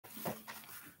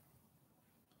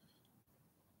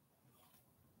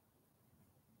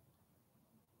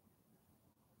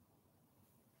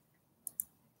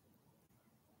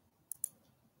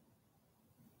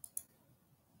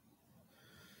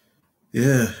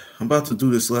Yeah, I'm about to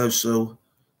do this live show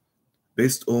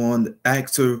based on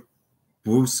actor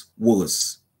Bruce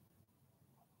Willis.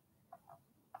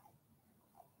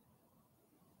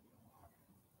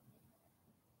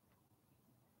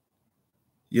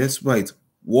 Yes, right.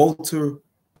 Walter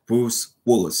Bruce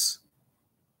Willis.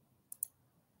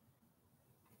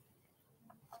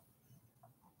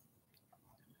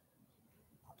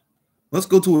 Let's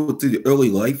go to the early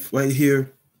life right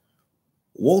here.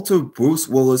 Walter Bruce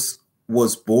Willis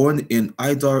was born in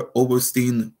Idar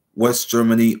Oberstein, West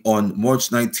Germany on March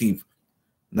 19th,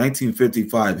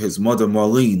 1955. His mother,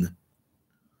 Marlene,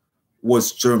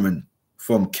 was German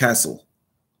from Kassel.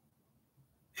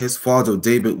 His father,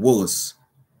 David Willis,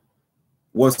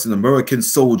 was an American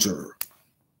soldier.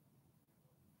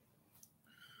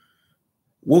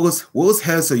 Willis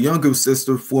has a younger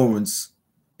sister, Florence,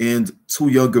 and two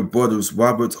younger brothers,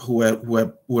 Robert, who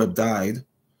have died,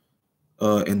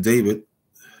 and David.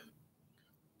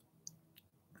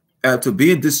 After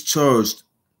being discharged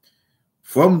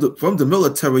from the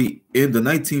military in the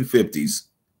 1950s,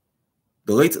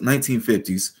 the late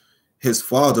 1950s, his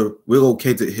father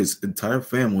relocated his entire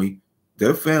family,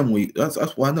 their family. That's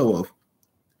what I know of.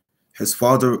 His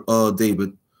father,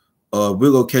 David,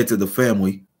 relocated the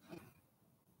family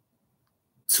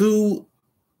to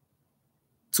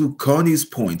Carneys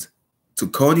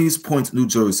Point, New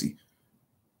Jersey.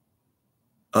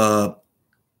 Uh,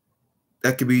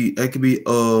 that could be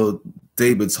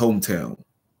David's hometown.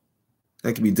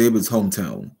 That could be David's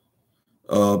hometown.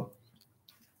 Uh,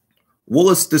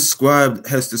 Willis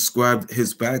has described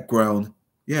his background.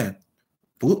 Yeah,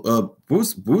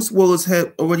 Bruce Willis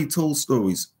had already told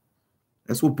stories.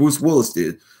 That's what Bruce Willis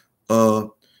did. Uh,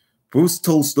 Bruce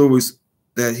told stories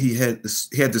that he had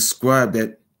described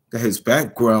that his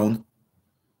background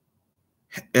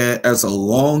as a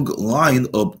long line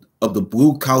of the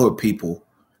blue collar people.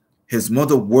 His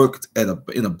mother worked in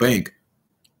a bank.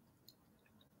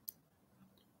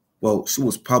 Well, she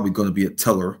was probably going to be a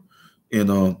teller,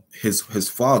 and his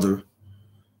father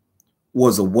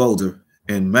was a welder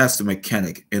and master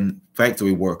mechanic and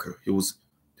factory worker. It was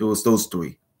those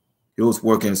three. He was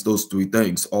working as those three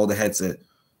things. All the had said.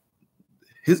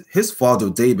 His father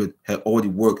David had already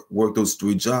worked those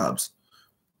three jobs: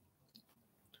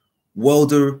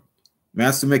 welder,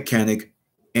 master mechanic,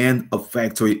 and a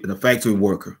factory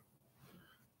worker.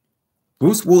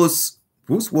 Bruce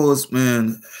Willis,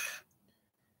 man,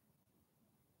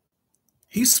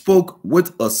 he spoke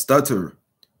with a stutter.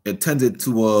 Attending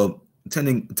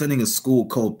a school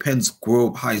called Penns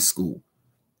Grove High School,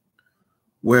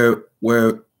 where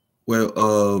where where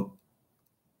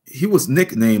he was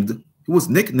nicknamed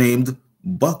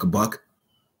Buck Buck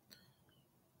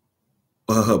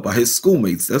by his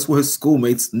schoolmates. That's what his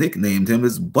schoolmates nicknamed him,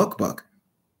 as Buck Buck.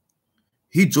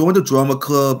 He joined the drama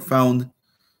club, found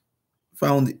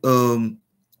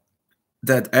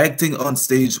that acting on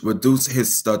stage reduced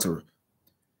his stutter,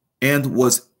 and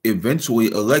was eventually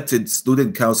elected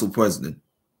student council president.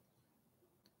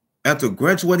 After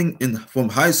graduating from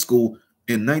high school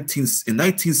in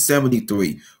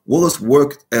 1973, Willis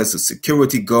worked as a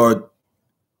security guard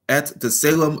at the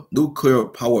Salem nuclear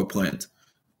power plant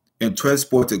and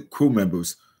transported crew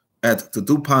members at the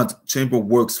DuPont Chamber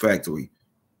Works factory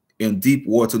in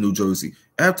Deepwater, New Jersey.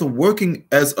 After working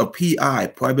as a PI,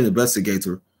 private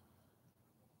investigator,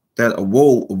 that a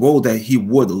role that he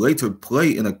would later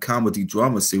play in a comedy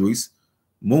drama series,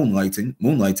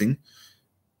 Moonlighting,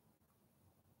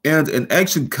 and an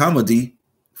action comedy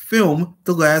film,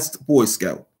 The Last Boy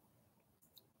Scout.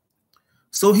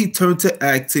 So he turned to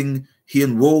acting. He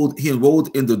enrolled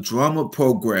in the drama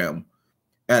program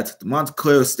at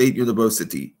Montclair State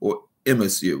University, or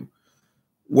MSU,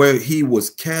 where he was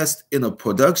cast in a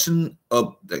production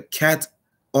of The Cat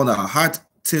on a Hot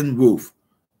Tin Roof.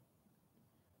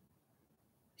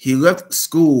 He left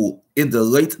school in the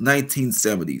late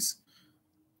 1970s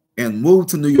and moved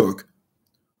to New York,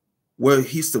 where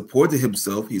he supported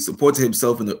himself. He supported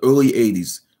himself in the early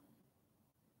 80s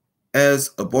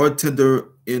as a bartender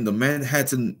in the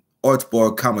Manhattan art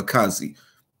bar Kamikaze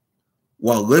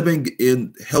while living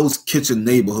in Hell's Kitchen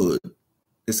neighborhood.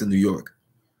 It's in New York.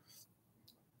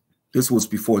 This was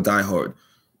before Die Hard.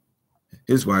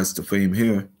 His rise to fame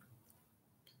here.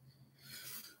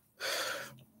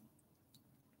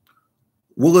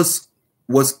 Willis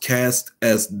was cast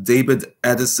as David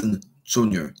Addison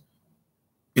Jr.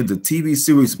 in the TV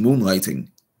series Moonlighting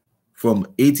from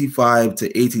 85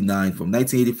 to 89, from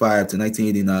 1985 to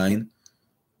 1989,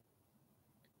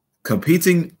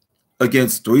 competing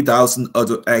against 3,000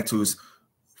 other actors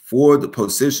for the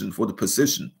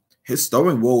position. His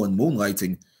starring role in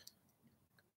Moonlighting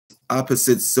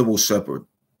opposite Sybil Shepherd.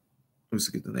 Let me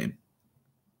just get the name.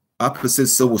 Opposite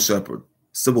Sybil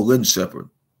Lynn Shepherd,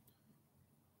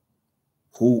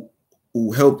 who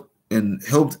helped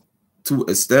to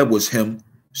establish him.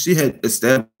 She had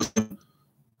established him.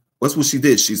 That's what she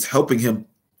did. She's helping him.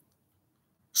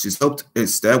 She's helped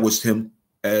establish him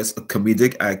as a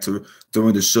comedic actor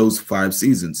during the show's 5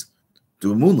 seasons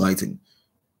through moonlighting.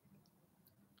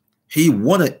 He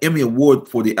won an Emmy Award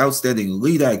for the Outstanding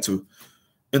Lead Actor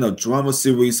in a Drama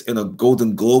Series and a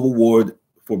Golden Globe Award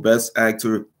for Best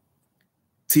Actor,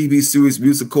 TV Series,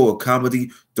 Musical, or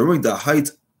Comedy. During the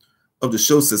height of the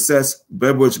show's success,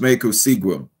 beverage maker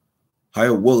Seagram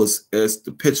hired Willis as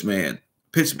the pitchman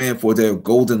for their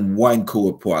Golden Wine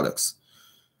Cooler products.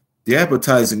 The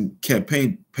advertising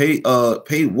campaign paid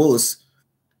Willis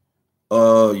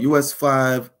US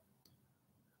 $5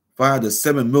 to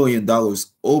 $7 million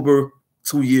over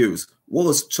 2 years.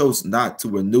 Willis chose not to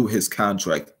renew his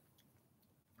contract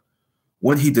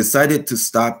when he decided to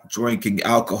stop drinking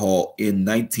alcohol in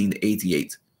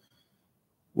 1988.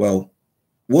 Well,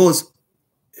 Willis,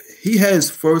 he had his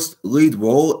first lead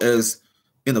role as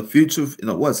in a feature.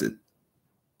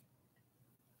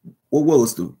 What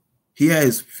Willis do? He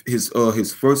had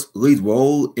his first lead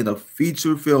role in a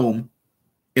feature film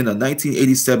in a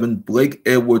 1987 Blake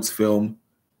Edwards film,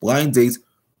 Blind Date,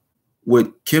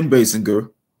 with Kim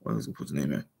Basinger. What is it? Put the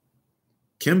name in?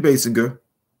 Kim Basinger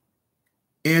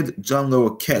and John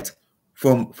Larroquette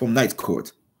from Night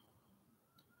Court.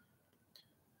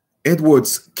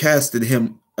 Edwards cast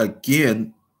him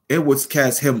again.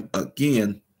 Guess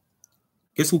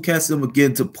who cast him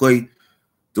again to play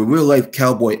the real-life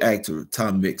cowboy actor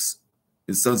Tom Mix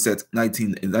in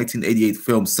 1988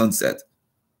 film Sunset.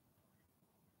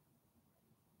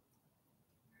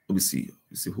 Let me see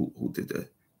who did that.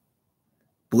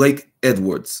 Blake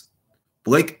Edwards.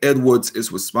 Blake Edwards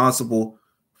is responsible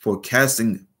for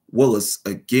casting Willis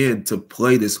again to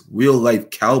play this real-life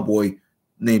cowboy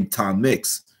named Tom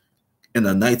Mix in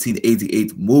a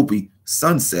 1988 movie,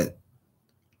 Sunset.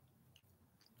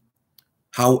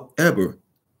 However,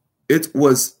 it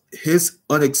was his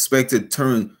unexpected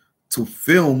turn to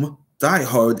film Die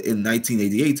Hard in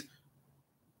 1988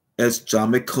 as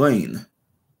John McClane,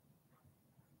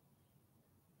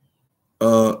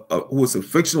 who was a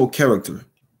fictional character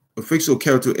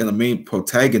and a main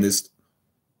protagonist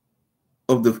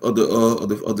of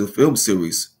the film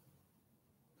series,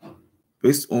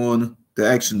 based on the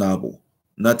action novel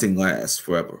Nothing Lasts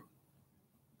Forever.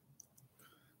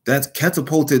 That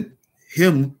catapulted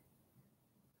him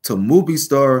to movie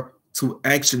star to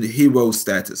action hero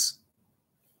status.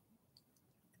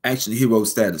 Action hero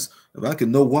status. If I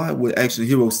can know where action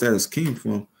hero status came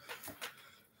from,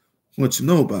 I'll let you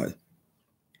know about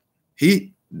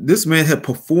it. This man had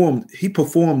performed. He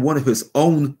performed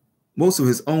most of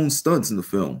his own stunts in the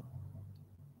film.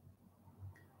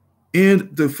 And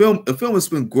the film has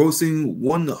been grossing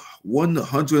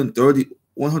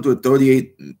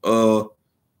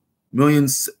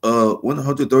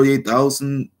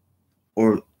 138,000,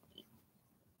 or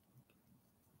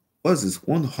what is this?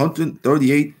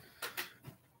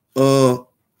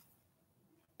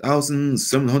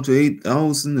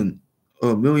 138,708,000 and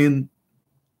a million.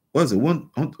 What is it?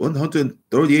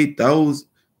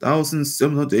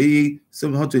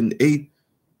 138,708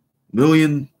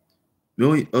 million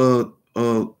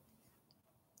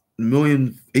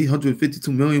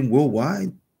 852 million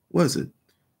worldwide. What is it?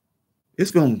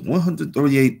 It's been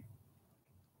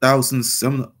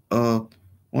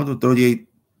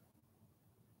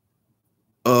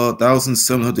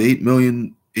 138,708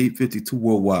 million 852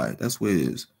 worldwide. That's what it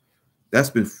is. That's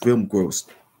been film grossed.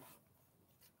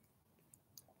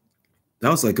 That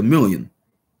was like a million.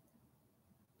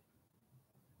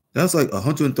 That's like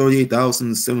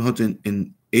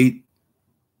 138,708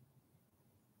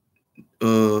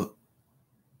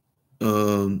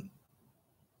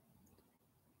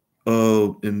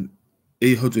 and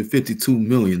 852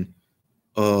 million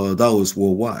dollars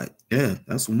worldwide. Yeah,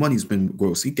 that's what money's been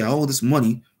gross. He got all this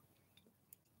money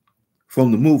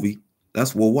from the movie.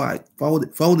 That's worldwide. Follow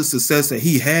the success that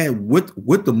he had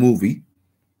with the movie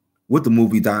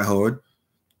Die Hard.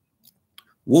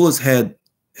 Willis had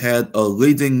a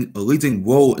leading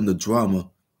role in the drama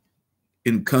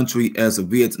in country as a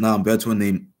Vietnam veteran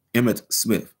named Emmett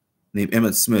Smith, who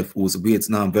was a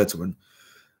Vietnam veteran,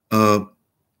 and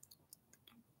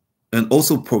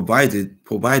also provided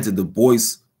the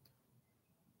voice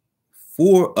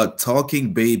for a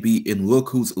talking baby in Look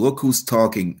Who's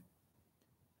Talking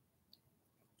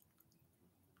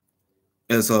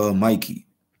as Mikey.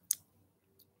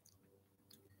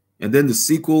 And then the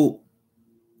sequel,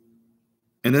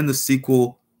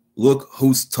 Look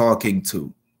Who's Talking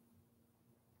To.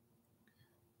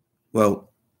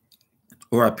 Well,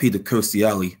 R.I.P. to Kirstie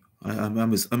Alley. I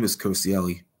miss Kirstie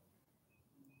Alley.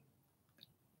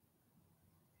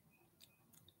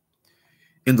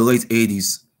 In the late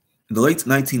 80s, in the late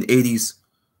 1980s,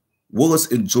 Willis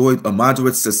enjoyed a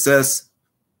moderate success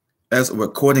as a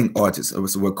recording artist. It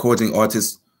was a recording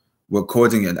artist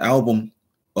recording an album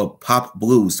of pop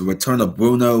blues, The Return of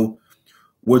Bruno,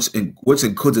 which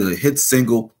included a hit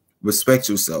single, Respect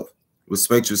Yourself,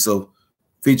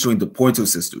 featuring the Pointer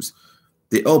Sisters.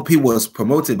 The LP was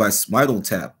promoted by Smile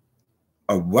Tap,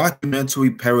 a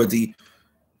rockumentary parody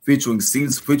featuring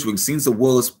scenes of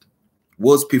Willis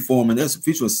performing as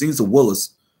featuring scenes of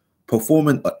Willis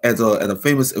performing at a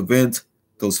famous event.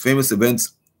 Those famous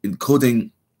events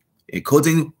including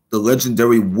the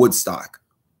legendary Woodstock.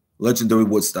 Legendary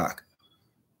Woodstock.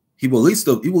 He released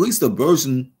a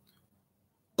version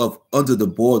of Under the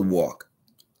Boardwalk,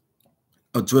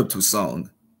 a Drifter song,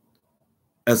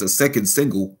 as a second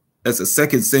single. That's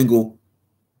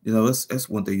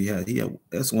one thing he had.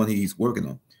 That's one he's working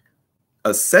on.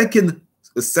 A second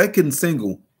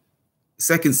single.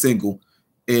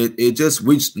 It just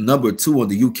reached #2 on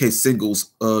the UK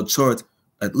singles chart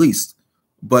at least,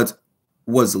 but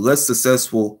was less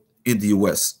successful in the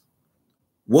US.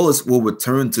 Willis will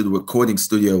return to the recording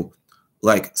studio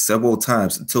like several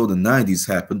times until the 90s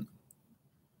happened.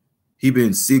 He been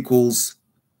in sequels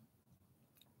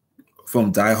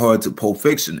from Die Hard to Pulp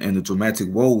Fiction and the dramatic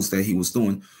roles that he was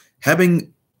doing,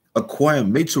 having acquired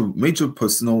major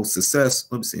personal success.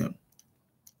 Let me see.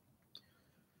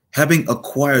 Having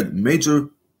acquired major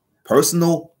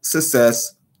personal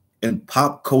success and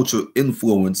pop culture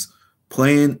influence,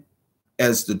 playing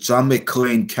as the John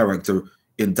McClane character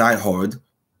in Die Hard,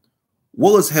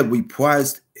 Willis had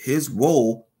reprised his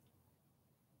role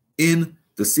in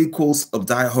the sequels of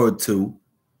Die Hard 2,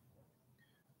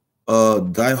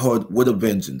 Die Hard with a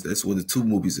Vengeance. That's what the two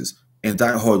movies is, and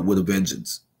Die Hard with a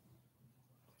Vengeance.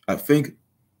 I think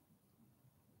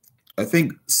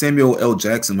Samuel L.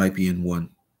 Jackson might be in one.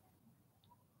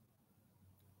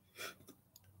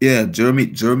 Yeah,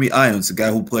 Jeremy Irons, the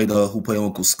guy who played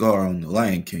Uncle Scar on The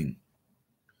Lion King.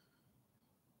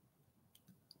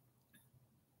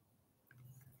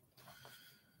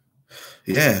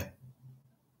 Yeah,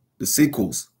 the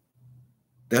sequels.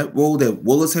 That role that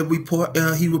Willis had he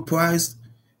reprised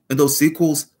in those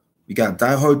sequels. We got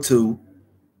Die Hard 2.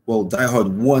 Well, Die Hard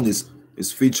 1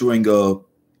 is featuring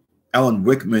Alan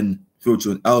Rickman,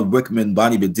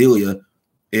 Bonnie Bedelia,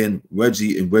 and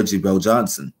Reggie Bell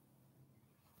Johnson.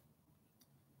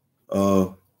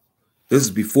 This is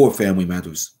before Family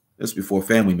Matters. That's before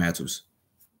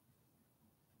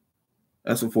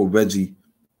Reggie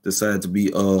decided to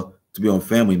be on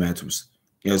Family Matters.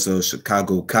 He has a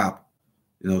Chicago cop,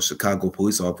 Chicago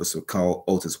police officer called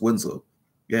Otis Winslow.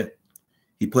 Yeah,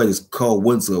 he played as Carl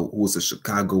Winslow, who was a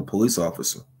Chicago police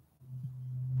officer.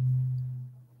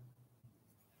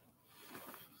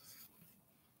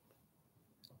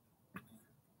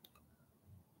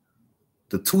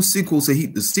 The sequels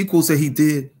that he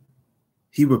did,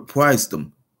 he reprised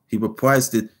them. He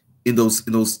reprised it in those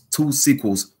two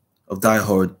sequels of Die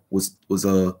Hard.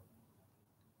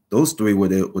 Those three were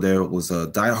there was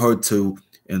Die Hard 2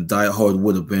 and Die Hard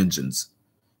with a Vengeance.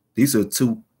 These are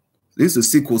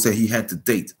sequels that he had to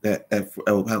date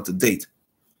how to date.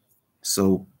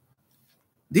 So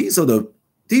these are the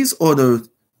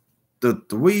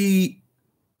three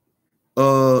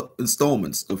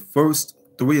installments, the first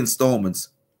three installments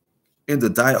in the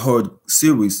Die Hard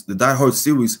series. The Die Hard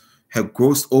series have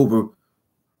grossed over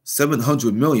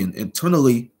 700 million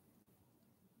internally.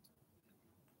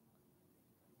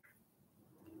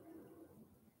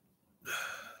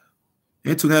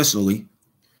 Internationally,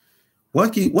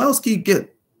 what else can you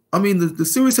get? I mean, the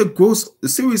series had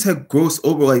grossed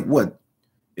over like what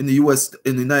in the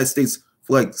United States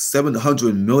for like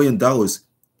 $700 million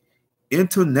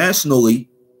internationally,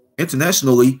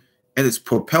 and it's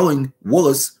propelling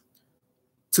Willis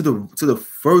to the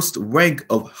first rank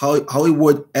of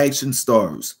Hollywood action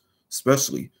stars,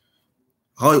 especially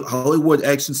Hollywood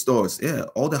action stars. Yeah,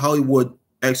 all the Hollywood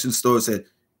action stars that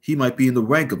he might be in the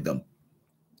rank of them.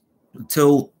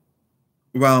 Until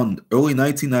around early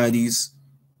 1990s,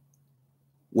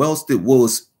 what else did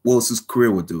Willis's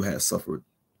career have suffered?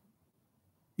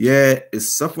 Yeah, it's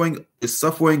suffering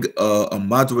a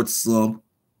moderate slump.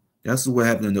 That's what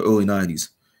happened in the early 90s,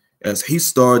 as he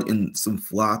starred in some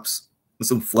flops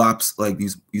like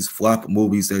these flop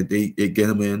movies that they get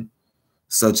him in,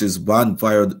 such as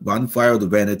Bonfire of the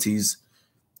Vanities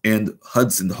and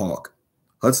Hudson Hawk.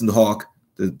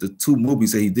 The two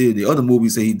movies that he did, the other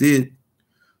movies that he did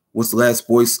was The Last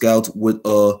Boy Scout with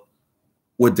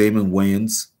Damon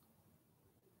Wayans.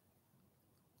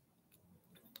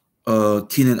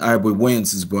 Keenan Ivory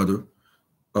Wayans' brother.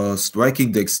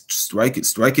 Striking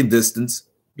Distance.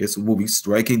 Yes, a movie,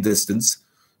 Striking Distance.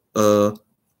 Uh,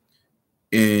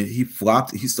 and he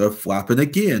flopped. He started flopping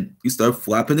again. He started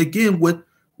flopping again with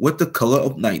The Color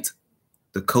of Night.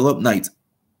 The Color of Night.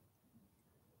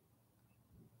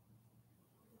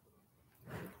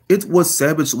 It was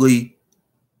savagely.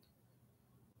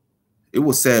 It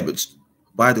was savaged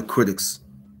by the critics,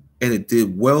 and it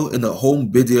did well in the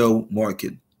home video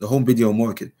market. The home video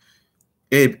market.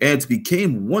 And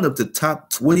became one of the top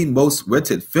 20 most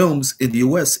rented films in the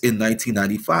U.S. in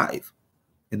 1995.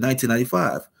 In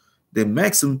 1995, then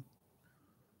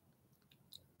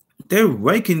they're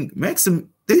ranking Maxim.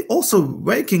 They also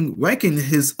ranking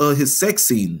his sex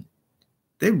scene.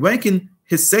 They ranking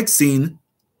his sex scene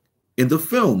in the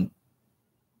film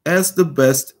as the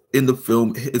best in the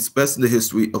film. It's best in the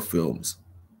history of films.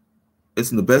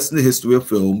 It's in the best in the history of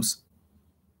films.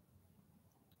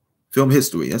 Film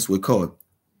history. That's what it called.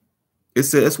 It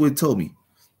said that's what it told me.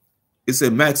 It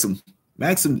said Maxim.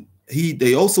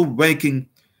 They also ranking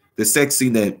the sex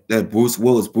scene that Bruce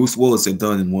Willis had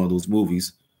done in one of those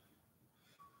movies.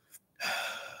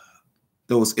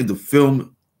 That was in the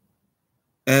film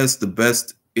as the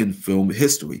best in film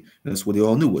history. And that's what they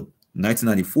all knew. In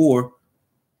 1994,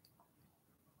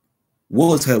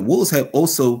 Willis had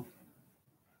also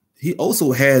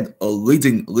had a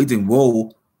leading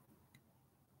role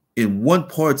in one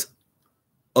part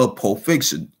of Pulp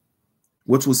Fiction,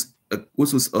 which was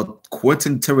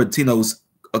Quentin Tarantino's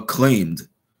acclaimed.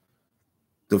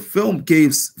 The film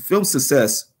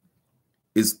success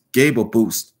gave a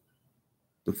boost.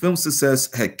 The film success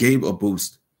gave a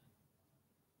boost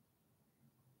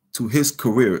to his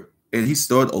career, and he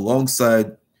starred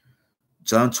alongside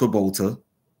John Travolta,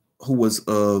 who was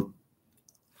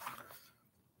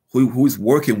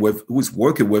working with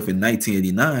in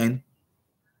 1989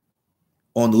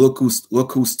 on the Look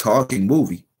Who's Talking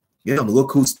movie. Yeah, on the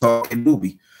Look Who's Talking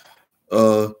movie.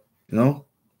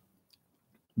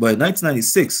 But in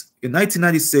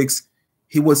 1996,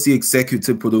 he was the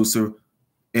executive producer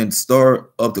and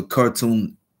star of the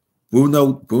cartoon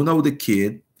Bruno the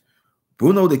Kid.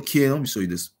 Bruno the Kid, let me show you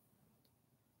this.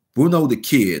 Bruno the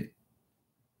Kid.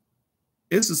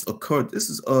 This is a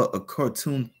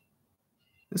cartoon.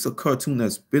 It's a cartoon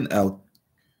that's been out.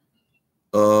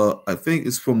 I think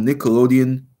it's from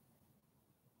Nickelodeon.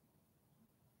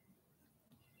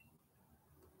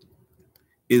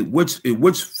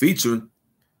 Which featured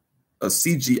a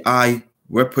CGI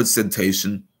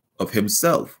representation of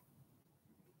himself.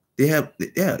 He have a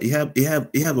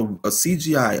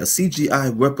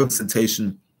CGI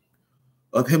representation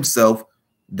of himself.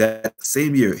 That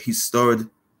same year he starred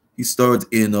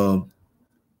in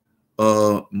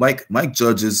Mike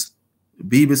Judge's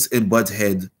Beavis and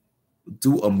Butthead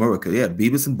Do America. Yeah,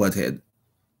 Beavis and Butthead.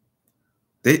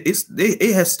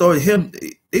 They had started him.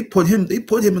 They put him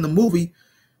in the movie.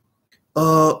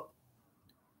 On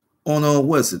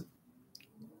what is it?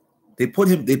 They put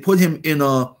him in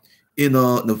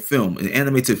the film, an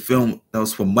animated film that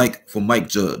was from Mike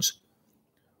Judge.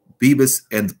 Beavis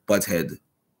and Butthead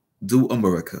Do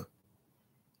America.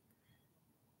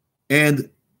 And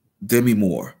Demi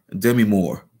Moore,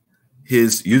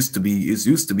 his used to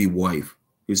be wife,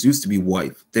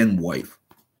 then wife.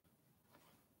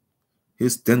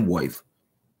 That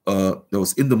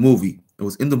was in the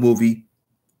movie.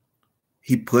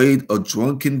 He played a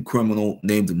drunken criminal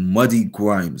named Muddy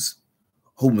Grimes,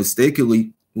 who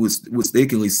mistakenly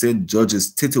sent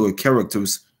Judge's titular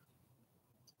characters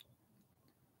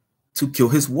to kill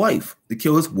his wife,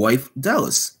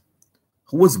 Dallas,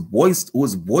 who was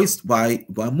voiced by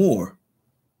Moore.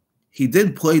 He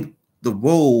then played the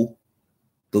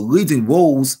leading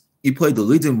roles. He played the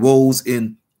leading roles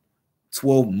in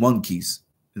 12 Monkeys.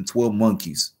 It's 12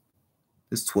 Monkeys.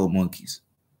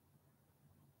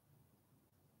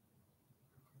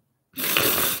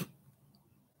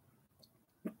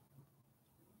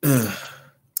 I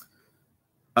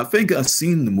think I've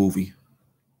seen the movie.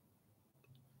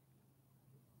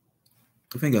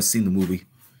 It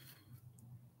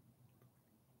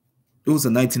was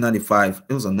a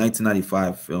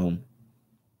 1995 film.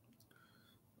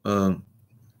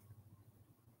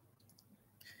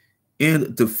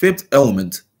 And The Fifth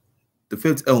Element.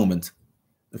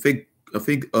 I think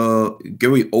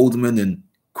Gary Oldman and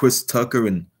Chris Tucker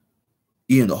and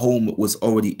Ian Holm was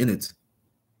already in it.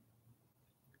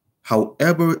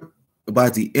 However,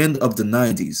 by the end of the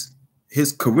 90s,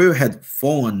 his career had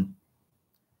fallen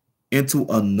into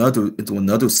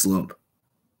another slump.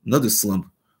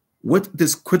 With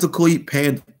this critically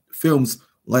panned films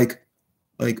like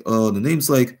the names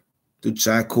like The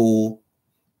Jackal,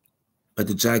 like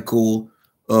the Jackal,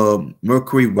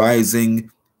 Mercury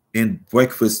Rising, and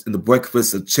the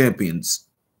Breakfast of Champions,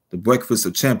 the Breakfast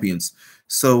of Champions.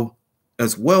 So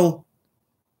as well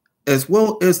as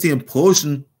the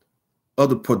implosion of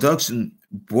the production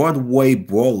Broadway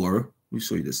Brawler. Let me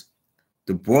show you this.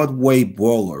 The Broadway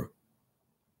Brawler,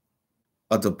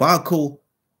 a debacle.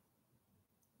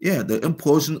 Yeah, the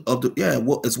implosion of the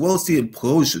well, as well as the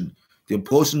implosion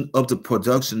of the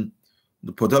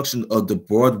production of the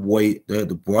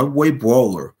Broadway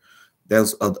Brawler.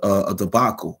 That's a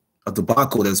debacle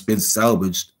that's been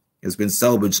salvaged. Has been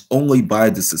salvaged only by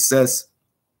the success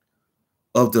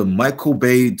of the Michael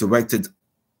Bay directed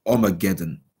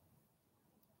Armageddon,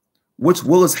 which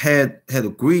Willis had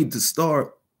agreed to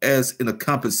star as in a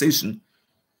compensation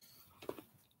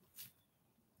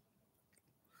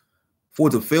for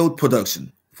the failed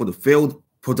production,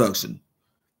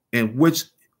 and which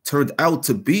turned out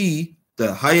to be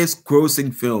the highest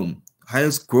grossing film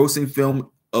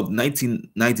of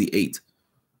 1998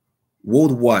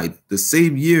 worldwide. The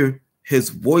same year, his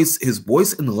voice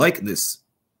and likeness,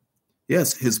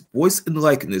 yes, his voice and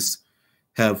likeness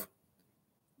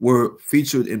were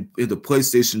featured in the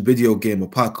PlayStation video game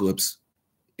Apocalypse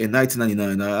in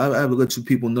 1999. I will let you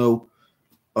people know.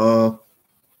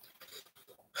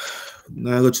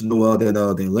 Now I let you know that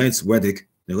Lance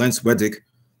Reddick,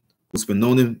 who's been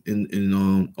known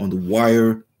in on The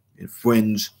Wire and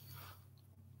Fringe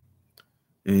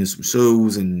and some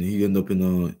shows, and he ended up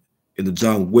in the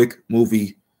John Wick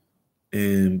movie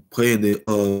and playing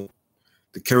the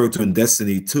character in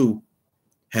Destiny 2,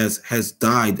 has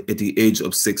died at the age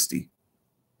of 60. He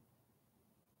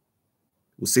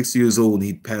was 60 years old and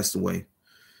he passed away.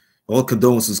 All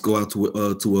condolences go out to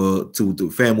the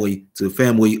family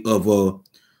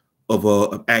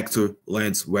of actor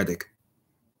Lance Reddick.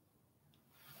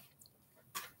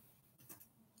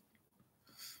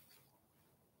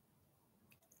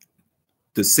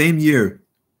 The same year,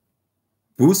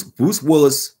 Bruce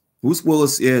Willis,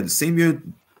 yeah, the same year,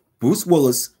 Bruce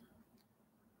Willis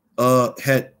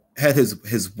had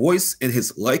his voice and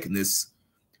his likeness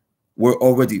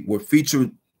were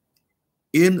featured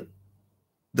in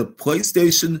the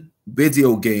PlayStation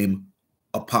video game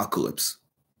Apocalypse.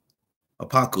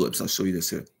 I'll show you this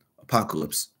here.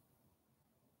 Apocalypse.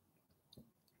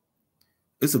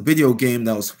 It's a video game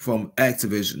that was from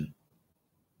Activision.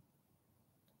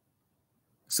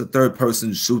 It's a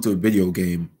third-person shooter video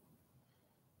game.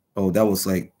 Oh, that was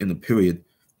like in the period.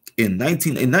 In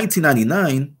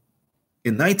 1999,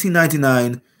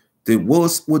 did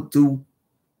Willis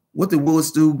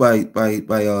do by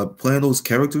playing those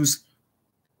characters?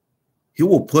 He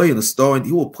will play that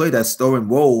starring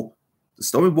role. The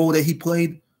starring role that he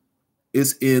played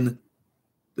is in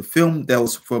the film that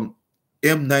was from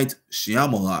M. Night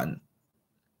Shyamalan's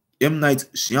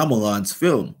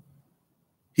film.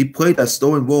 He played that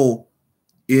starring role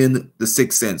in The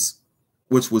Sixth Sense,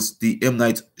 which was the M.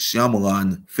 Night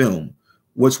Shyamalan film,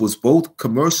 which was both a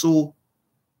commercial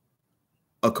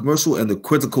and the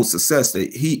critical success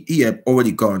that he had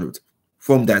already garnered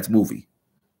from that movie.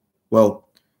 Well,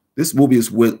 this movie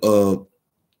is with the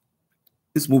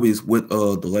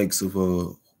likes of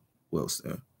what else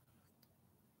there?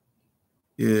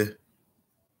 Yeah,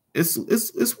 it's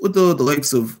with the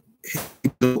likes of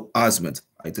Osment.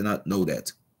 I did not know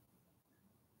that.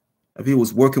 If he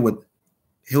was working with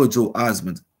Haley Joel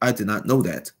Osment, I did not know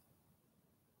that.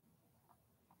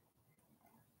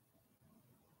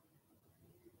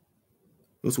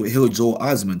 It was with Haley Joel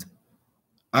Osment.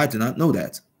 I did not know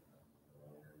that.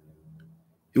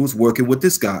 He was working with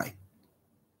this guy.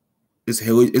 It's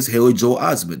Haley Joel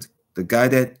Osment, the guy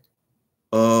that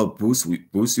Bruce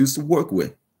used to work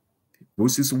with.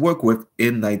 Bruce used to work with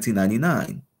in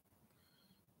 1999.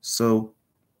 So,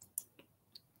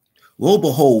 lo and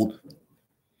behold,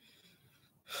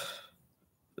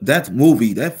 that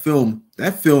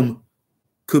film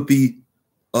could be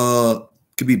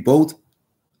both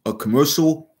a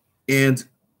commercial and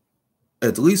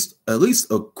at least a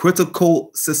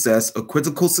critical success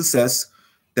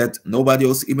that nobody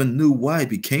else even knew why it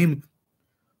became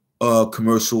a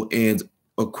commercial and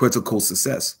a critical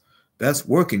success. That's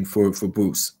working for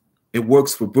Bruce. It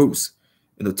works for Bruce.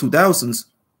 In the 2000s,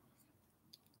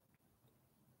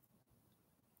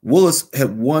 Willis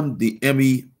had won the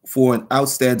Emmy for an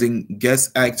outstanding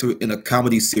guest actor in a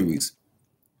comedy series.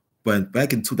 But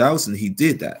back in 2000, he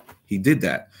did that.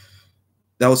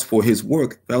 That was for his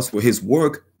work. That was for his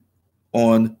work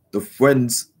on the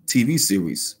Friends TV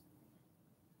series,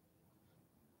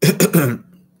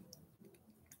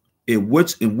 in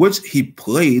which he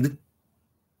played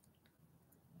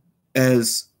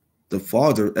as the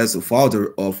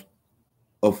father of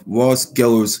of Ross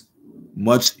Geller's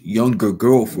much younger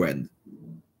girlfriend.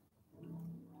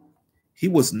 He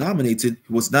was nominated.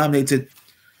 He was nominated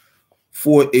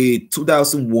for a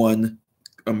 2001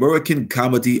 American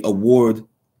Comedy Award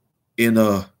in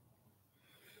a.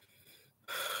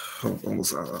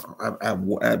 Almost, I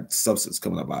have substance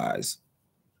coming out my eyes.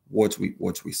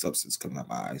 Watery substance coming out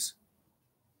my eyes.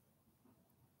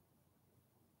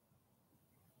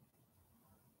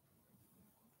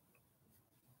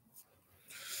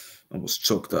 Almost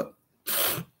choked up.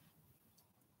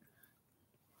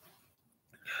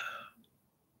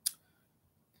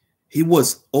 He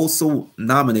was also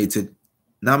nominated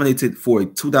for a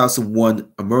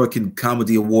 2001 American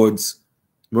Comedy Award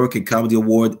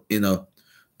in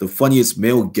the funniest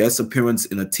male guest appearance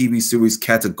in a TV series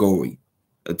category.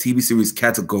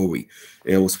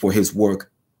 It was for his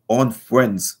work on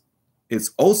Friends.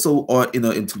 It's also in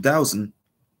 2000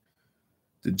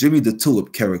 the Jimmy the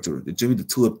Tulip character, the Jimmy the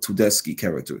Tulip Tedeschi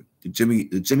character, the Jimmy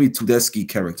Tedeschi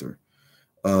character,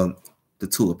 the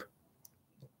Tulip.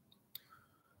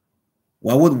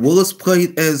 Why would Willis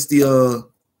played as the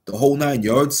whole 9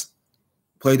 yards?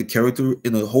 Played the character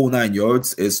in the whole 9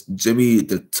 yards as Jimmy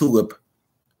the Tulip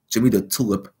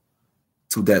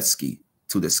Tedeschi.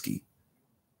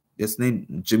 His name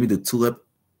Jimmy the Tulip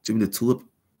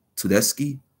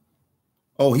Tedeschi.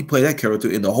 Oh, he played that character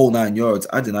in the whole 9 yards.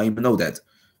 I did not even know that.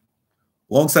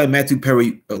 Alongside Matthew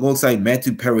Perry,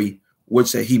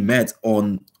 which he met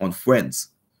on Friends.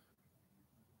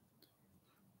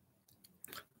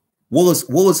 Willis,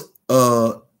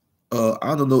 I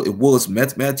don't know if Willis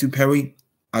met Matthew Perry.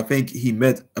 I think he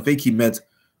met David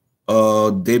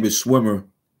Schwimmer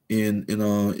in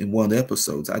one of the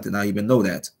episodes. I did not even know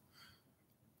that.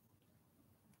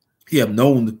 He had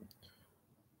known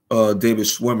David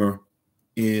Schwimmer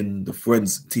in the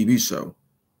Friends TV show.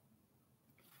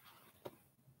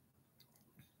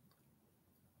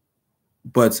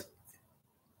 But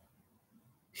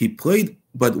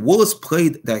Willis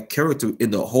played that character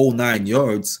in the whole 9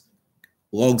 yards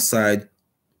alongside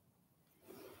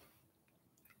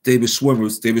David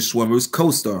Schwimmer's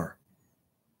co-star.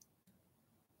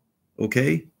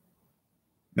 Okay?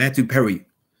 Matthew Perry.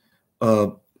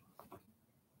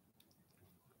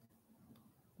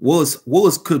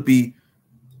 Willis could be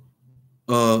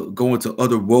going to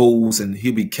other roles and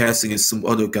he'll be casting as some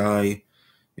other guy,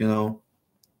 you know.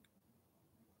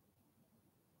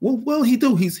 Well, he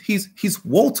do. He's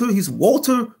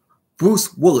Walter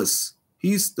Bruce Willis.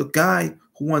 He's the guy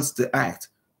who wants to act,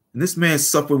 and this man's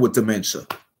suffering with dementia.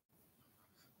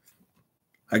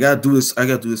 I gotta do this. I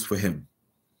gotta do this for him.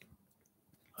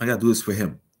 I'm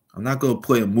not gonna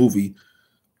play a movie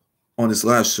on this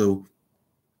last show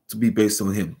to be based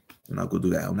on him. I'm not gonna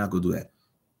do that.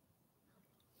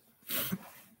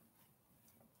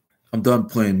 I'm done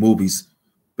playing movies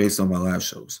based on my live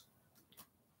shows.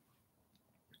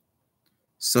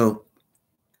 So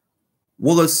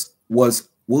Willis was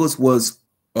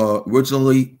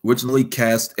originally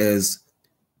cast as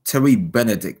Terry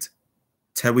Benedict.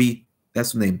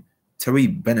 That's the name. Terry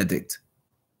Benedict.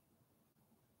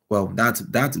 Well, not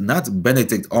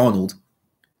Benedict Arnold,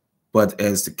 but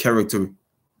as the character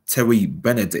Terry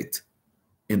Benedict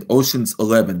in Ocean's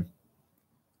 11,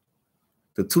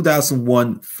 the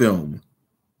 2001 film.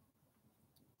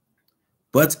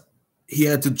 But he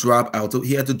had to drop out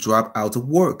of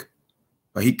work.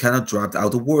 But he kind of dropped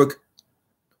out of work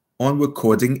on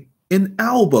recording an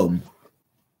album.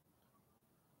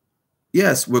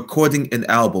 Yes, recording an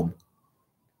album.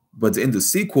 But in the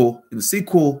sequel,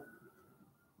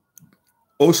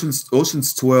 Ocean's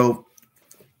 12.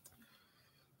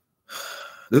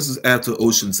 This is after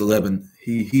Ocean's 11.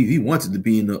 He wanted to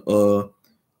be in the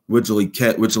originally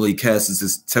cast as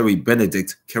this Terry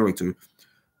Benedict character,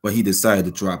 but he decided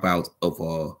to drop out of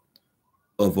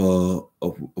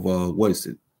what is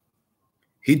it?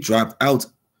 He dropped out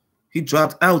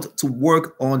to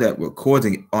work on that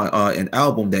recording on an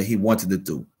album that he wanted to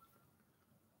do.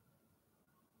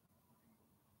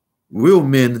 Real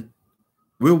men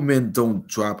don't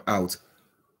drop out.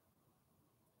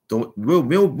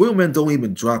 Real men don't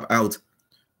even drop out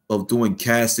of doing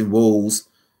casting roles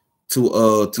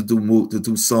to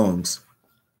do songs.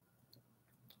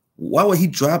 Why would he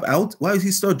drop out? Why did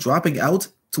he start dropping out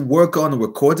to work on a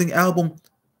recording album?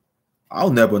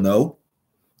 I'll never know.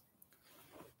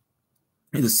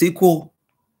 In the sequel,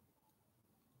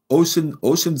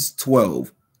 Ocean's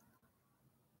 12.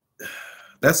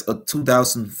 That's a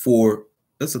 2004.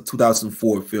 That's a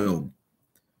 2004 film.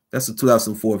 That's a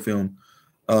 2004 film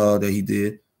that he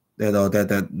did. He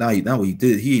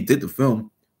did the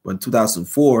film, but in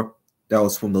 2004, that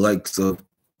was from the likes of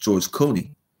George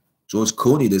Clooney. George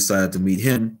Clooney decided to meet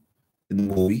him in the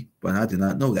movie, but I did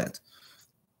not know that.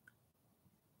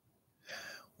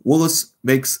 Willis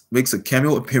makes a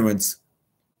cameo appearance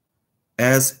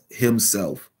as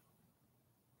himself.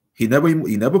 He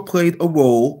never played a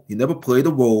role. He never played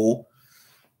a role.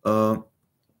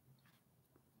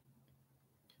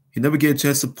 He never get a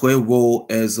chance to play a role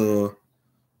as the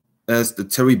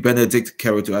Terry Benedict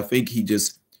character. I think he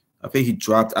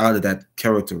dropped out of that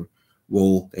character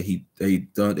role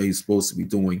that he's supposed to be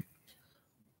doing.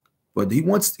 But he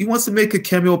wants to make a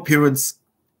cameo appearance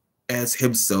as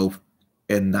himself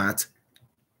and not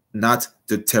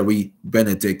the Terry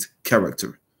Benedict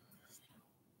character.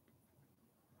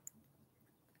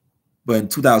 But in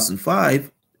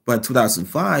 2005,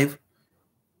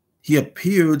 he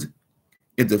appeared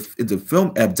in the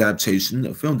film adaptation,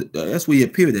 a film that's what he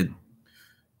appeared in.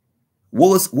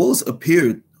 Willis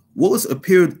appeared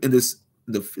in this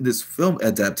film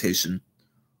adaptation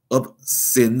of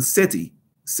Sin City.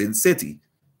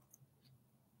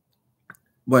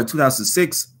 But in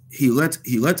 2006, he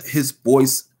lent his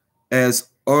voice as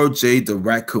RJ the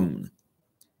Raccoon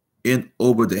in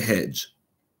Over the Hedge.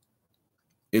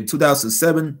 In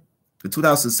 2007,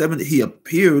 he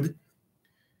appeared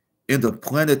in the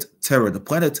Planet Terror. The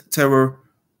Planet Terror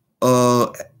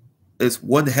is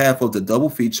one half of the double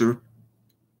feature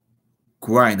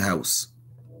Grindhouse.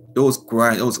 It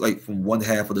was like from one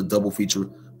half of the double feature.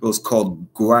 It was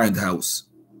called Grindhouse.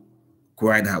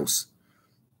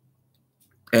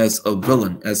 As a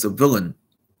villain,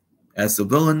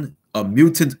 a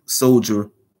mutant soldier.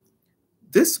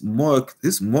 This marked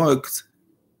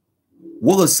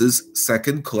Willis's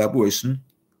second collaboration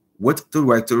with the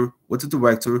director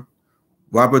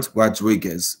Robert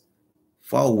Rodriguez,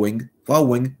 following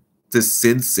the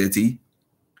Sin City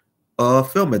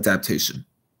film adaptation.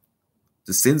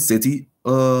 The Sin City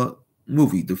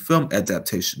movie, the film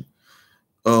adaptation.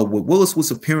 When Willis was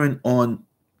appearing on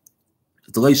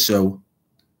The Late Show,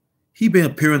 he'd been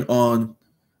appearing on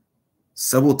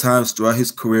several times throughout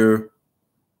his career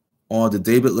on the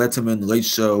David Letterman Late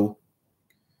Show.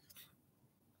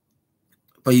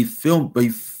 But he filled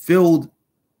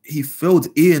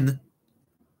in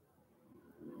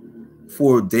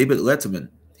for David Letterman.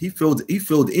 He filled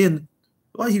in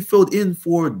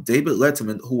for David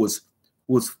Letterman, who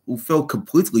fell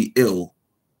completely ill.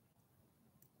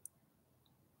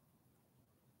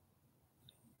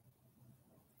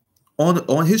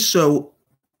 On his show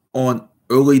on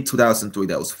early 2003,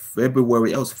 that was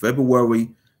February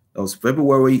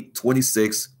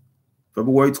 26th,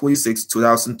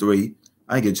 2003.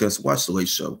 I didn't get a chance to watch The Late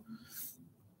Show.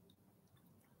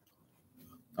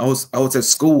 I was at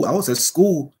school. I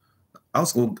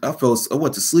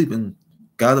went to sleep and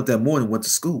got up that morning, went to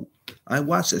school. I didn't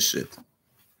watch that shit.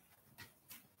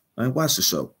 I didn't watch the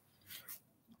show.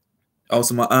 I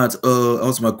was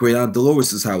at my great aunt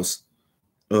Dolores' house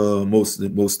most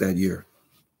that year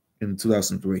in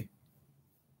 2003.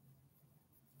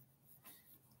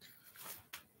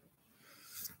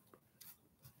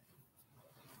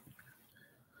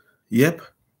 Yep.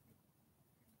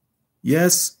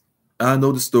 Yes, I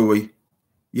know the story.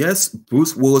 Yes,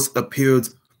 Bruce Willis appeared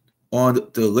on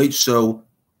The Late Show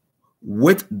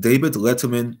with David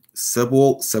Letterman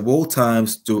several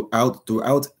times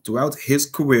throughout his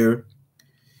career.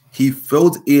 He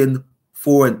filled in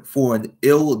for an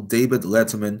ill David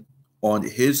Letterman on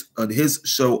his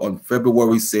show on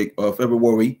February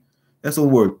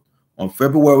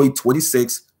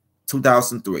 26,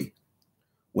 2003.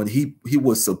 When he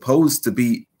was supposed to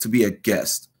be a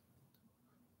guest.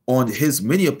 On his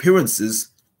many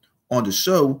appearances on the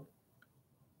show,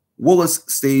 Willis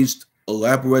staged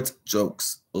elaborate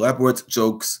jokes,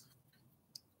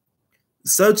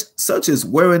 such as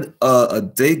wearing a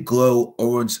day-glow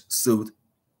orange suit.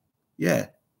 Yeah,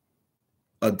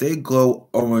 a day-glow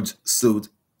orange suit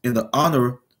in the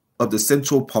honor of the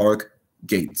Central Park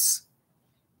gates.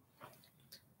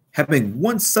 Having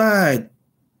one side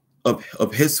of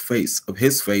his face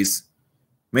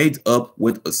made up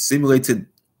with a simulated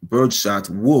birdshot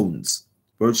wounds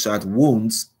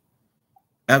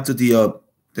after the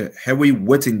Harry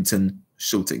Whittington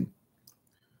shooting,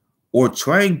 or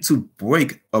trying to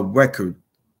break a record.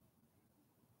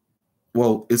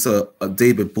 Well, it's a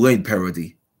David Blaine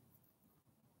parody.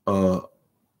 I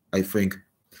think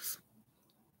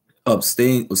of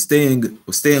staying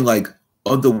like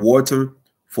underwater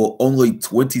for only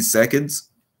 20 seconds.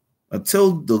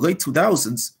 Until the late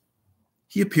 2000s,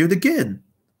 he appeared again.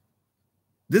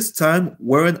 This time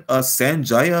wearing a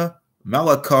Sanjaya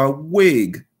Malakar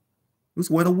wig. He was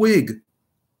wearing a wig.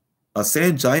 A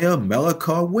Sanjaya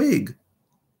Malakar wig.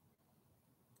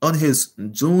 on his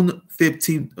June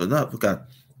 15th, no, I forgot.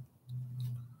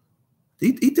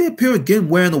 He did appear again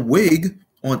wearing a wig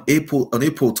on April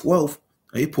 12th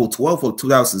of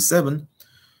 2007.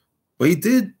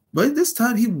 But this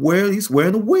time he's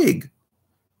wearing a wig.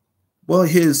 Well,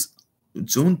 his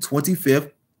June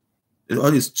 25th,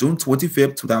 on his June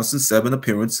 25th, 2007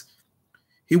 appearance,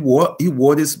 he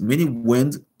wore this mini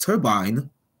wind turbine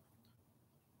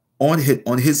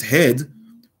on his head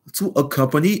to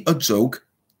accompany a joke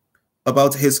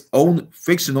about his own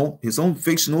fictional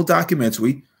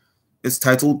documentary. It's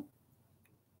titled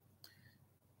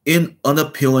an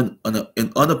unappealing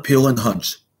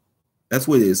hunch. That's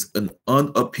what it is, an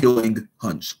unappealing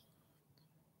hunch.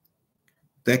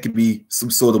 That could be some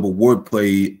sort of a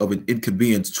wordplay of an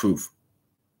inconvenient truth.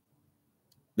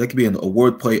 That could be a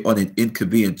wordplay on an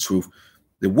inconvenient truth.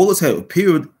 The Willis had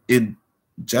appeared in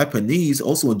Japanese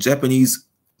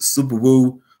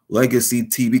Subaru Legacy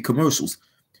TV commercials,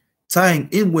 tying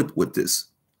in with this.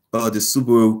 The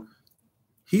Subaru,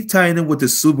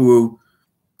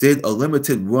 did a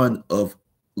limited run of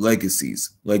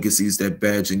legacies that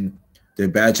badging the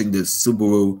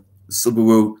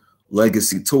Subaru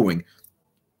Legacy touring.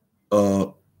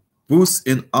 Bruce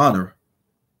in honor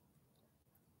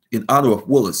of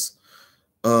Willis.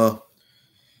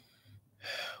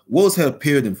 Willis had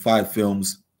appeared in 5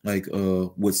 films, like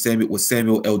with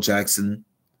Samuel L. Jackson,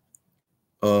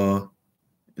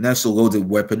 National Loaded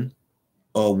Weapon,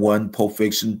 1, Pulp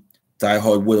Fiction, Die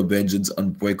Hard with a Vengeance,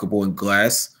 Unbreakable, and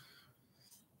Glass.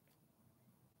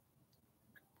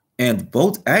 And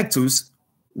both actors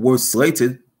were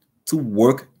slated to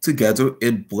work together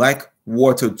in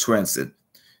Blackwater Transit.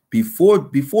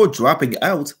 Before dropping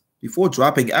out,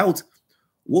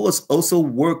 Willis also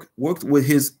worked with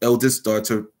his eldest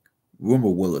daughter,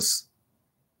 Rumor Willis.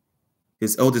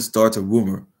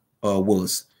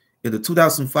 Willis, in the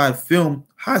 2005 film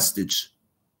Hostage.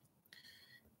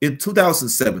 In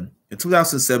 2007,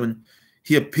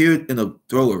 he appeared in a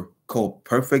thriller called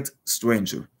Perfect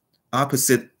Stranger,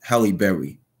 opposite Halle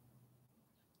Berry.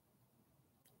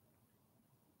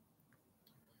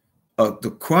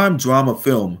 The crime drama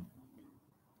film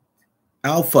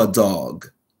Alpha Dog.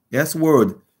 That's the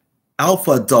word,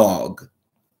 Alpha Dog.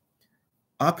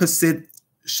 Opposite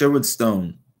Sharon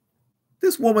Stone.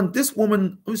 This woman. Let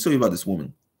me show you about this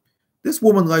woman. This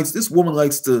woman likes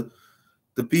to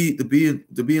be in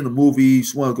the movie.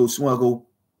 She wanna go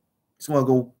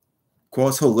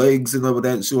cross her legs and all of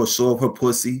that. She will show up her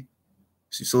pussy.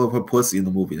 She show up her pussy in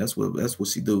the movie. That's what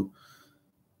she do.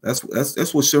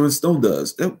 That's what Sharon Stone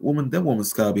does. That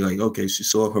woman's gotta be like, okay, she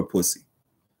show up her pussy.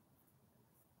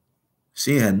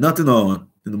 She ain't had nothing on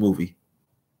in the movie.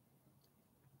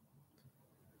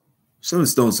 Sharon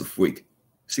Stone's a freak.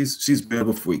 She's a bit of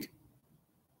a freak.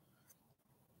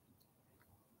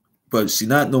 But she's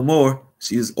not no more.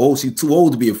 She's old. She's too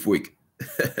old to be a freak.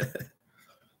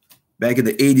 Back in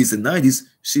the 80s and 90s,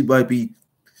 she might be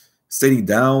sitting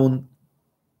down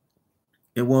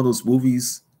in one of those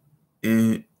movies,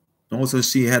 and also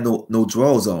she had no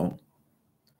drawers on.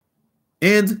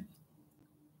 And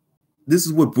this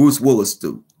is what Bruce Willis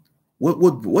do.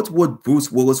 What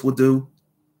Bruce Willis would do?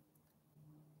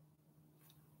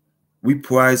 We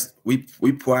prized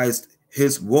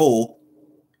his role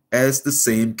as the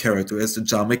same character as the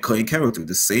John McClane character,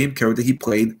 the same character he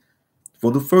played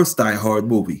for the first Die Hard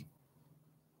movie.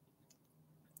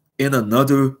 In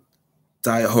another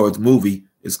Die Hard movie,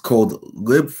 it's called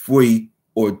Live Free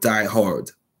or Die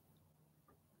Hard.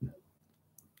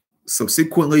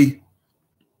 Subsequently,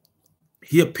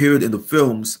 he appeared in the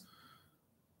films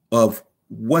of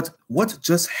What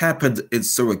Just Happened in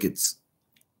Surrogates.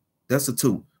 That's the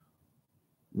 2.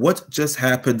 What Just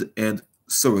Happened and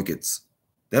Surrogates.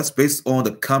 That's based on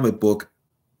the comic book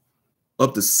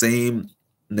of the same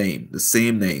name.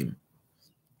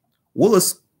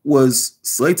 Willis was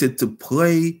slated to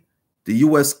play the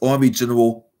U.S. Army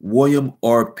General William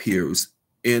R. Pierce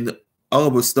in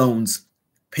Oliver Stone's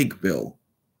Pink Bill.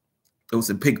 It was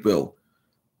in Pink Bill.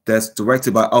 That's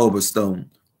directed by Oliver Stone.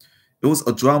 It was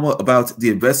a drama about the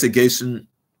investigation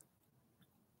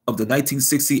of the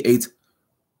 1968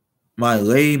 My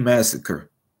Lai massacre.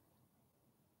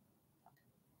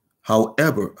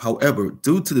 However,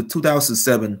 due to the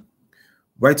 2007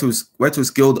 Writers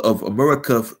Guild of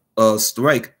America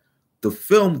strike, the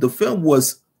film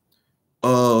was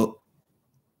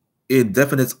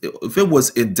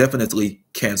indefinitely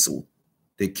canceled.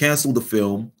 They canceled the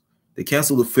film.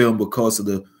 Because of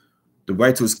the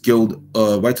Writers Guild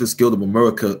of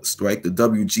America strike, the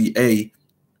WGA.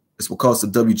 It's because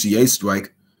of the WGA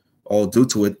strike. All due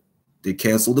to it, they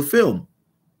canceled the film.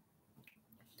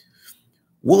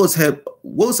 Willis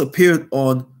appeared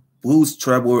on Blues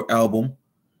Traveler album.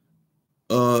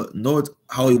 North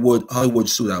Hollywood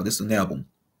Shootout. This is an album.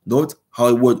 North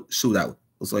Hollywood Shootout.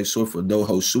 It's like short for No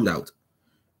Ho Shootout.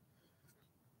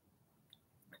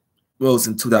 Well, it was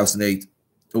in 2008.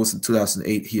 It was in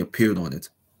 2008 he appeared on it.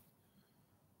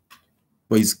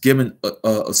 But he's given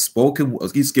a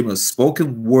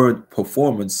spoken word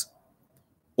performance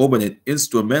over an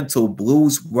instrumental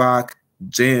blues rock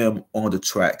jam on the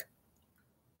track.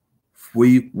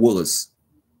 Free Willis.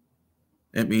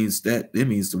 It means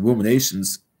the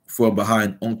Ruminations from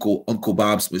behind Uncle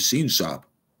Bob's Machine Shop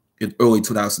in early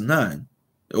 2009.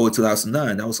 Early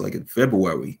 2009. That was like in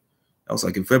February.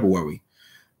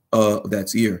 Of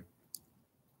that year.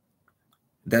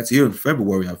 That's year in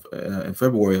February of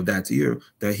that year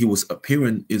that he was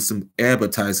appearing in some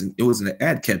advertising. It was an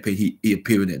ad campaign he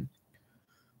appeared in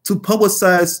to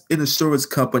publicize an insurance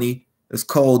company. It's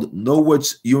called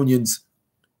Norwich Union's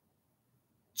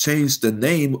changed the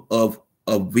name of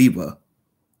Aviva.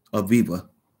 The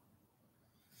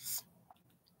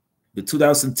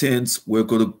 2010s we're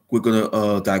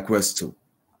gonna digress to.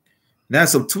 Now,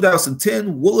 so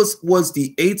 2010, Willis was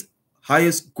the 8th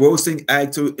highest grossing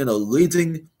actor in a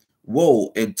leading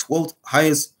role and 12th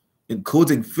highest,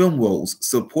 including film roles,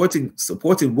 supporting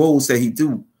roles that he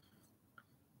do.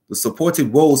 The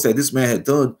supporting roles that this man had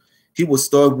done, he was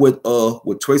starred with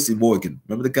Tracy Morgan.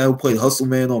 Remember the guy who played Hustle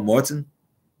Man on Martin?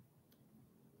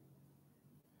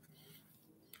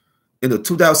 In the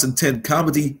 2010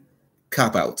 comedy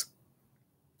Cop Out,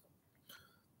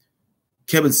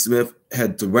 Kevin Smith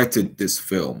had directed this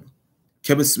film.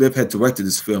 Maybe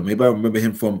I remember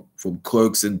him from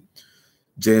Clerks and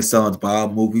Jay and Silent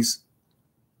Bob movies.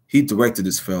 He directed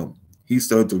this film. He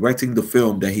started directing the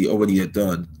film that he already had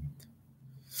done.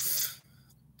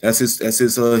 That's his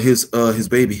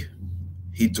baby.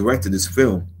 He directed this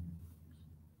film.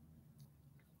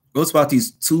 It was about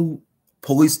these two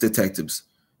police detectives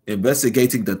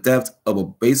investigating the theft of a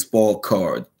baseball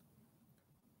card.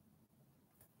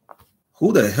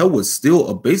 Who the hell would steal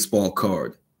a baseball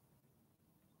card?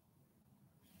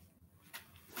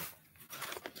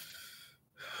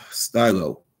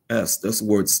 Stylo. Yes, that's the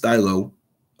word, stylo.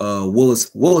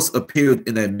 Willis appeared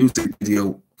in that music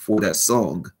video for that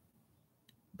song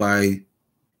by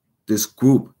this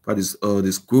group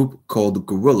called the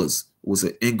Gorillas. It was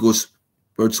an English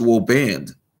virtual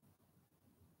band.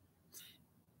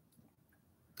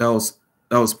 That was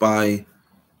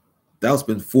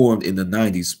been formed in the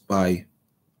 90s by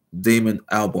Damon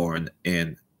Albarn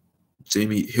and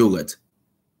Jamie Hewlett.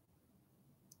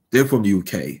 They're from the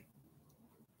UK.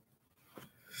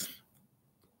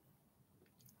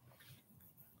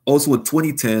 Also in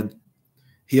 2010,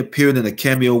 he appeared in a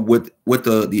cameo with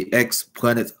the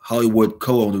ex-Planet Hollywood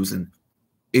co-owners and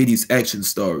 80s action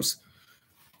stars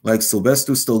like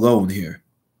Sylvester Stallone here.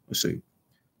 I'll show you.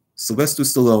 Sylvester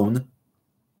Stallone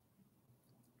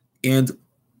and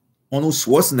Arnold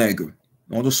Schwarzenegger.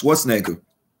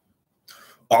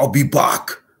 I'll be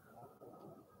back.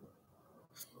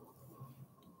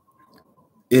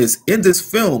 Is in this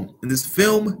film.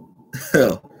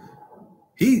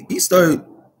 He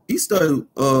started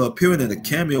appearing in a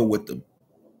cameo with them.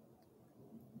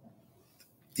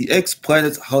 The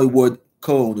ex-Planet Hollywood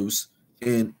co-owners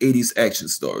and 80s action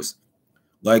stars,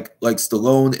 like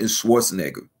Stallone and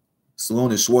Schwarzenegger.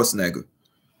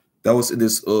 That was in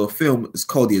this film. It's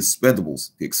called The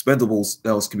Expendables. The Expendables.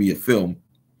 That was going to be a film.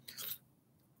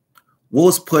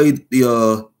 Willis played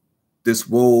this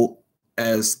role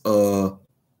as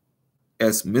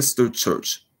Mr.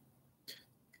 Church.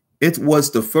 It was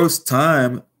the first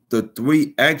time these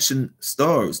three action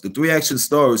stars, these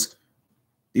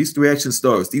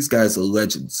guys are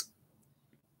legends.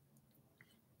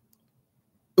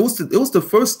 It was the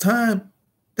first time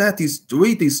that these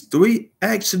three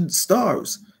action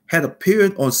stars had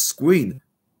appeared on screen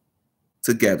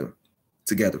together.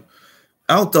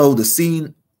 Although the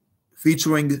scene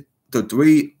featuring the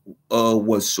three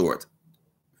was short.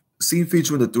 The scene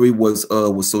featuring the three was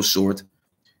so short.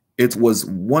 It was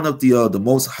one of the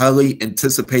most highly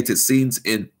anticipated scenes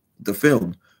in the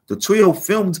film. The trio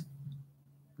filmed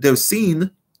their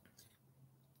scene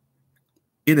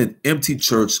in an empty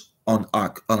church on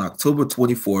October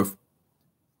 24th,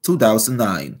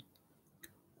 2009.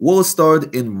 Willis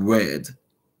starred in Red,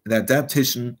 an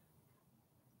adaptation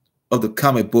of the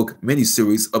comic book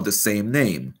miniseries of the same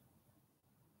name,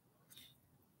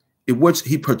 in which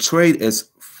he portrayed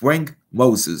as Frank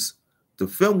Moses. The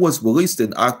film was released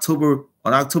in October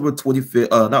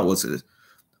 25th.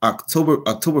 October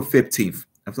 15th.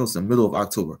 I thought it was the middle of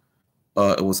October.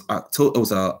 It was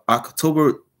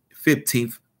October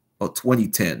 15th of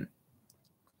 2010.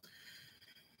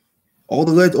 all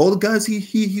the guys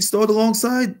he starred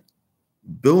alongside: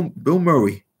 Bill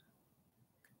Murray,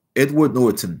 Edward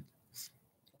Norton,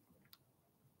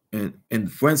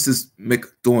 and Francis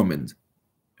McDormand.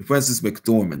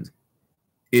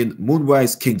 In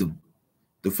Moonrise Kingdom.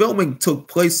 The filming took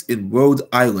place in Rhode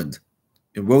Island,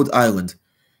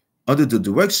 under the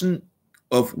direction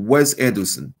of Wes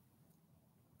Anderson.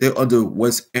 They're under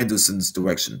Wes Anderson's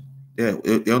direction. They're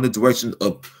under the direction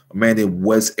of a man named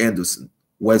Wes Anderson.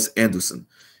 Wes Anderson.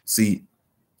 See,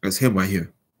 that's him right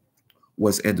here.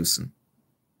 Wes Anderson.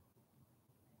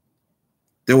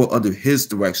 They were under his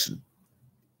direction.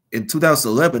 In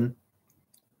 2011,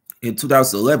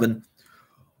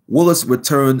 Willis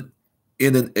returned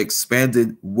in an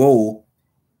expanded role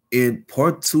in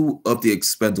Part 2 of The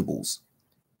Expendables.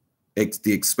 The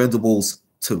Expendables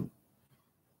 2.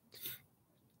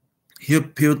 He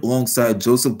appeared alongside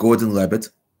Joseph Gordon-Levitt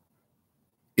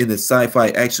in the sci-fi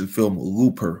action film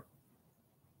Looper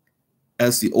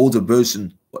as the older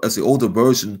version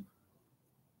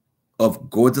of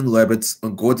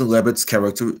Gordon-Levitt's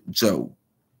character Joe.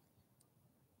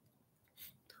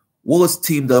 Willis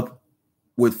teamed up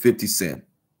with 50 Cent.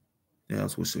 Yeah, I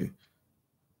was going to say.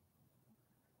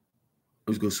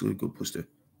 Let's go push there.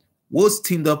 Willis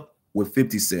teamed up with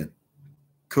 50 Cent,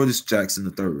 Curtis Jackson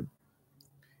III,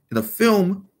 in a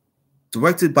film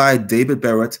directed by David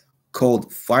Barrett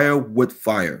called Fire with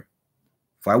Fire,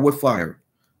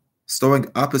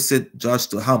 starring opposite Josh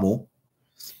Duhamel.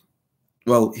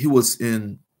 Well, he was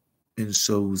in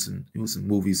shows and he was in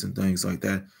movies and things like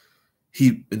that.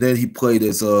 Then he played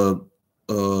as a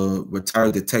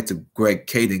retired detective Greg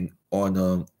Kading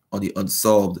on the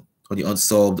Unsolved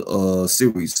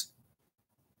series.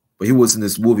 But he was in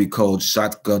this movie called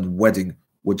Shotgun Wedding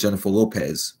with Jennifer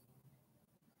Lopez.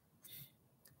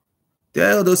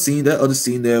 That other scene there,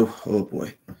 oh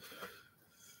boy.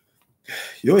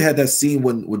 You already had that scene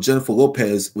when Jennifer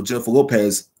Lopez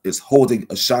is holding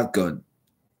a shotgun.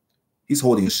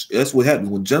 That's what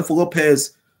happened when Jennifer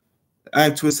Lopez,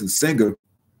 actress and singer,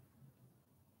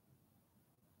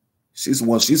 she's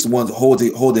the one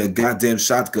holding a goddamn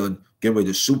shotgun, getting ready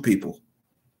to shoot people.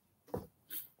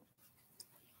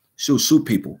 She'll shoot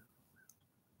people.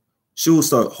 She'll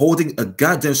start holding a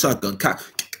goddamn shotgun.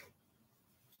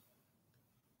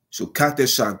 She'll cock that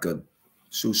shotgun.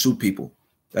 She'll shoot people.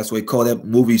 That's why they call that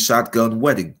movie Shotgun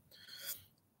Wedding.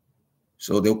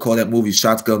 So they'll call that movie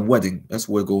Shotgun Wedding. That's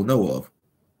what we're going to know of.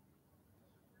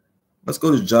 Let's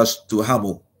go to Josh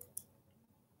Duhamel.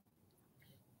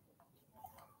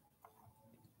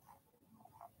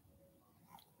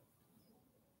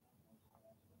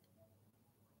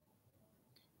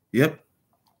 Yep.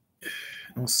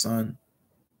 No son.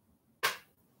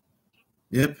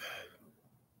 Yep.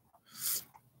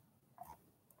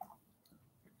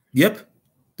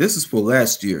 This is for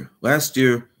last year. That's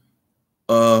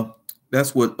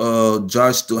what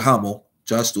Josh Duhamel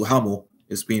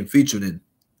is being featured in.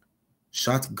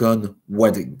 Shotgun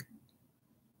Wedding.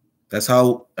 That's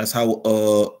how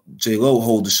J-Lo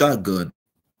hold the shotgun.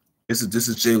 This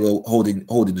is J-Lo holding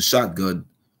the shotgun.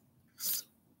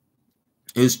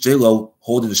 Here's J-Lo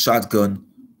holding the shotgun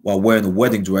while wearing a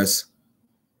wedding dress.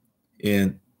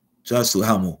 And Josh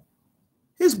Duhamel,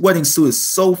 his wedding suit is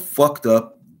so fucked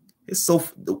up. His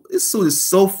suit is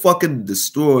so fucking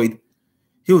destroyed.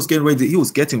 He was getting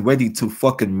ready to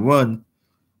fucking run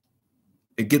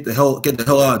and get the hell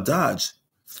out of Dodge.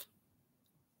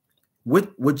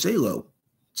 With J-Lo.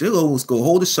 J-Lo was gonna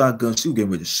hold a shotgun. She was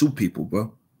getting ready to shoot people,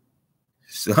 bro.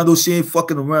 I know she ain't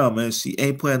fucking around, man. She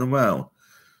ain't playing around.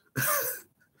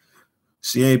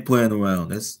 She ain't playing around.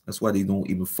 That's why they don't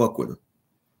even fuck with her.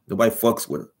 Nobody fucks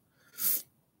with her.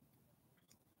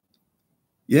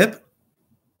 Yep.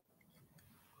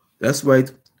 That's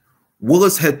right.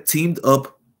 Willis had teamed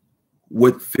up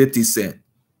with 50 Cent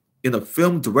in a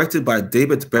film directed by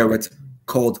David Barrett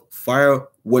called Fire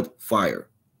with Fire,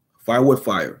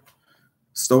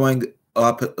 starring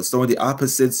the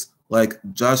opposites like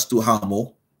Josh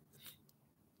Duhamel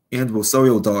and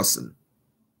Rosario Dawson,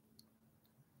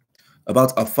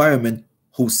 about a fireman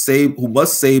who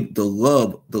must save the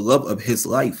love of his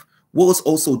life. Willis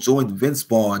also joined Vince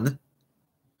Vaughn,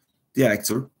 the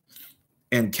actor,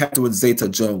 and Catherine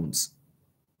Zeta-Jones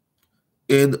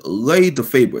in Lay the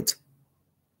Favorite.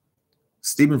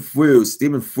 Stephen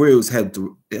Frears had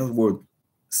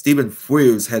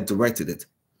directed it.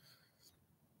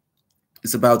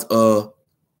 It's about a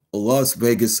Las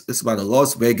Vegas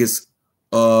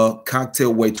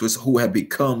cocktail waitress who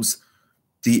becomes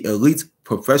the elite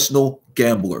professional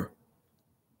gambler.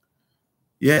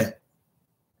 Yeah,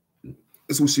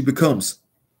 that's what she becomes.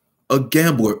 A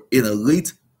gambler in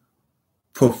elite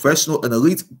professional and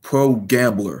elite pro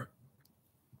gambler.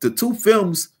 The two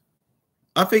films,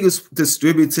 I think it's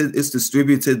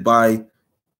distributed by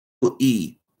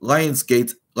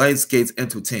Lionsgate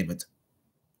Entertainment.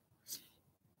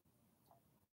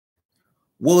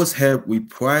 Willis had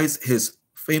reprised his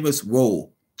famous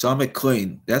role, John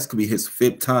McClane. That's gonna be his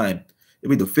fifth time.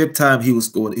 It'll be the fifth time he was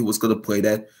gonna play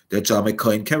that John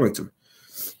McClane character.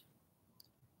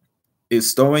 It's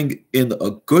starring in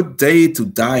A Good Day to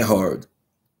Die Hard,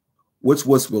 which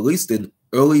was released in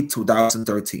early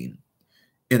 2013.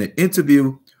 In an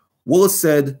interview, Willis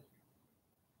said,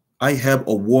 "I have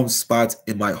a warm spot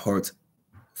in my heart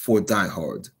for Die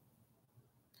Hard.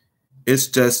 It's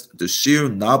just the sheer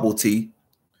novelty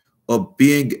of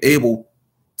being able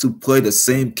to play the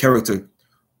same character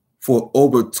for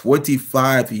over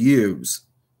 25 years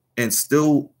and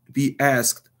still be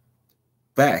asked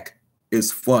back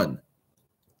is fun.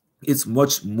 It's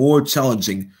much more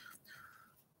challenging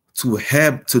to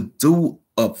have to do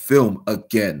a film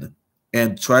again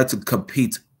and try to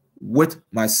compete with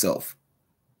myself,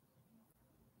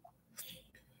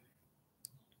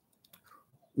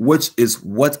 which is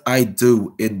what I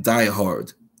do in Die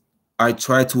Hard. I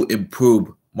try to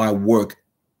improve my work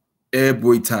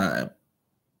every time."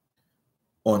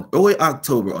 On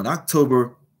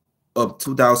October of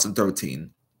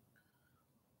 2013,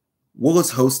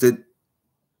 Willis hosted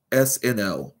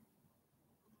SNL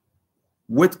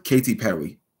with Katy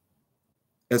Perry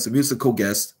as a musical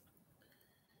guest.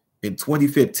 In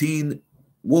 2015,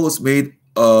 Willis made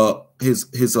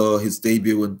his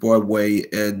debut in Broadway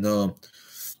and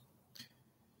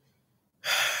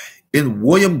in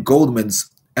William Goldman's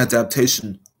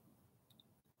adaptation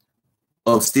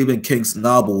of Stephen King's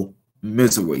novel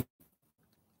Misery,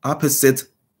 opposite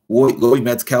Laurie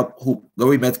Metcalf,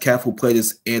 who played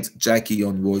his Aunt Jackie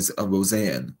on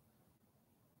Roseanne.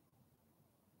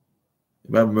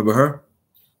 Remember her?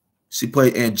 She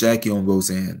played Aunt Jackie on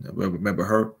Roseanne. Remember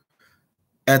her?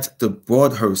 At the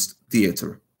Broadhurst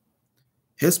Theater.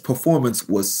 His performance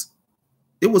was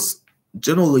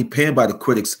generally panned by the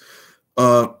critics,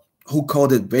 who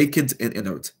called it vacant and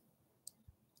inert.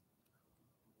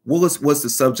 Willis was the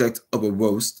subject of a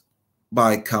roast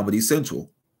by Comedy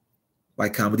Central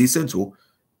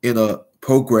in a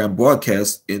program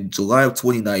broadcast in July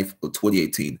 29th of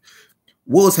 2018.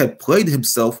 Willis had played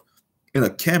himself in a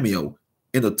cameo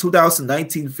in the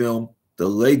 2019 film The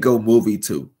Lego Movie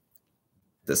 2,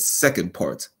 the second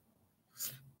part.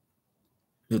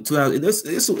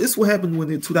 This what happened when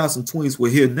the 2020s were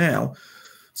here now,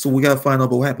 so we got to find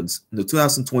out what happens. In the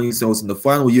 2020s, that was in the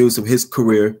final years of his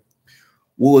career,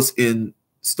 Willis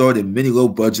starred in many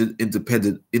low-budget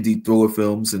independent indie thriller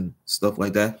films and stuff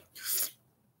like that.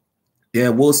 Yeah,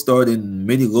 Willis starred in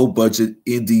many low-budget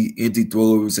indie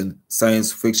thrillers and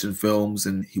science fiction films,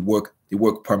 and he worked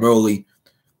primarily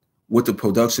with the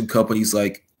production companies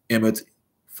like Emmett,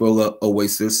 Fuller,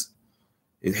 Oasis,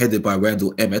 headed by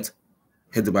Randall Emmett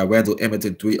and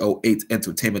 308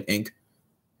 Entertainment Inc.,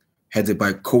 headed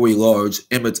by Corey Large.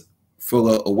 Emmett,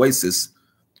 Fuller, Oasis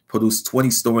produced 20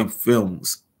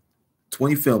 films.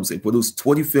 They produced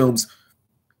 20 films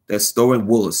that starring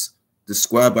Willis,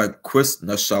 described by Chris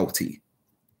Nashalty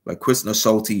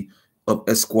of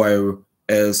Esquire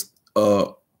as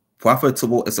a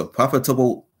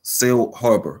profitable sail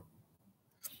harbor.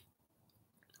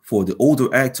 For the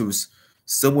older actors,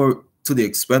 similar to The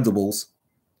Expendables,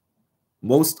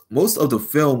 most of the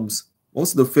films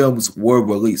were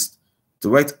released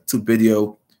direct to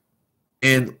video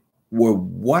and were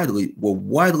widely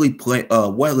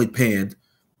panned.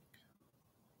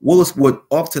 Willis would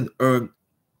often earn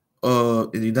in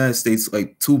the United States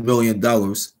like $2 million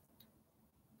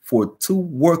for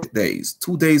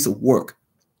 2 days of work,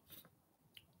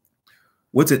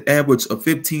 with an average of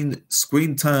 15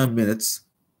 screen time minutes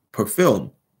per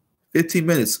film. 15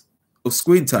 minutes of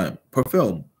screen time per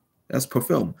film. That's per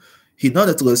film. He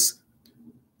nonetheless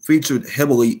featured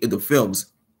heavily in the film's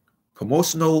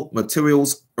promotional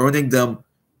materials, earning them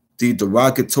the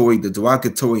derogatory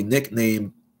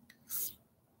nickname,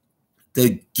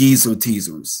 the Geezer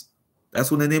Teasers. That's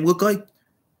what the name looked like?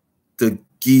 The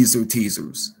Geezer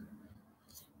Teasers.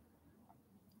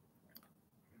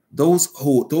 Those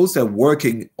that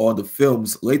working on the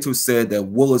films later said that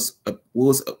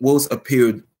Willis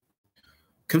appeared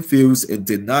confused and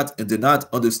did not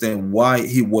understand why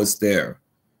he was there,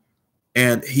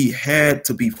 and he had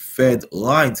to be fed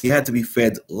lines. He had to be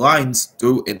fed lines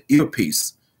through an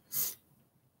earpiece.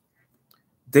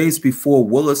 Days before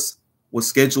Willis was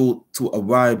scheduled to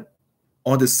arrive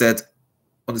on the set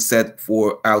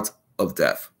for Out of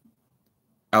Death.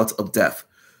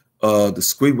 The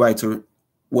screenwriter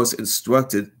was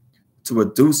instructed to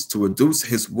reduce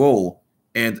his role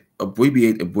and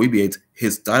abbreviate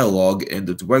his dialogue. And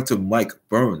the director Mike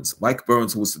Burns,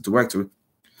 who was the director,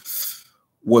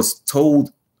 was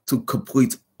told to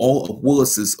complete all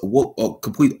of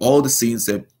complete all the scenes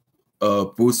that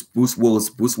Bruce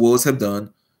Willis had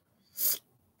done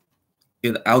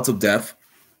in Out of Death.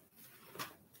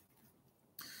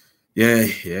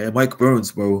 Yeah, Mike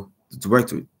Burns, bro, the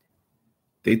director.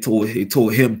 They told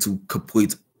him to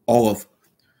complete all of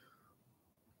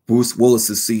Bruce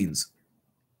Willis's scenes.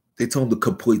 They told him to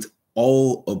complete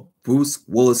all of Bruce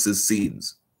Willis's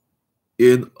scenes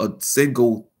in a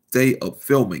single day of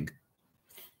filming.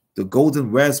 The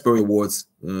Golden Raspberry Awards.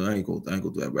 I ain't gonna do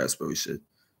that raspberry shit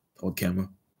on camera.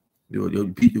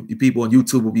 You people on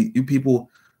YouTube will be, you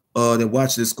people that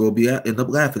watch this will be end up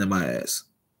laughing at my ass.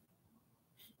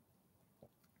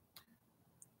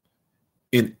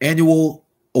 An annual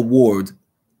award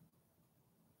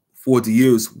for the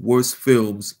year's worst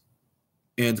films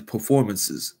and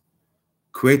performances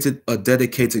created a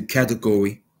dedicated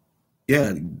category.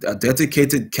 Yeah, a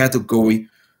dedicated category.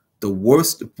 The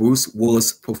worst Bruce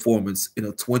Willis performance in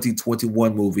a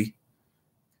 2021 movie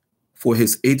for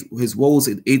his roles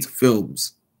in 8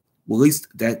 films released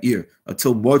that year.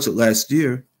 Until March of last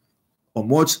year, on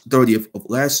March 30th of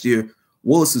last year,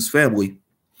 Willis's family,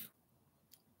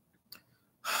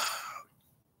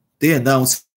 they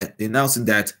announcing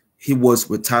that he was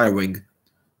retiring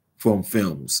from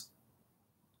films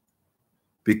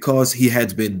because he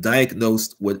had been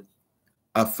diagnosed with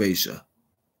aphasia,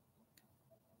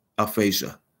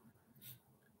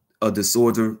 a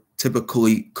disorder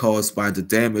typically caused by the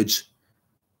damage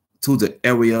to the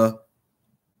area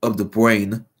of the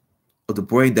brain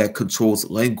that controls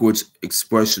language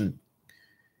expression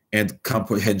and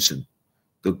comprehension.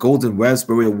 The Golden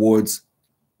Raspberry Awards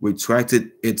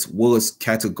retracted its Willis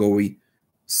category,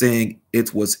 saying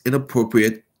it was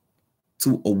inappropriate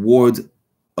to award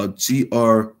a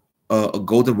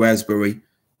Golden Raspberry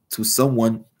to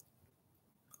someone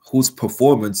whose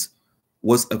performance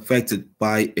was affected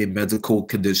by a medical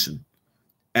condition.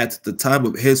 At the time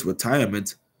of his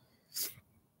retirement,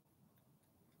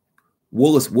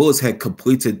 Willis had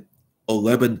completed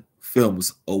 11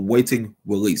 films awaiting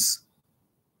release.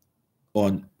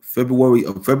 On February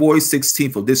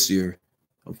 16th of this year,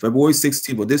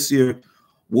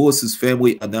 Willis's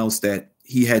family announced that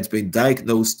he had been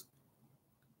diagnosed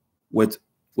with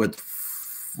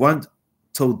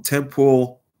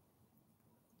frontotemporal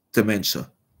dementia.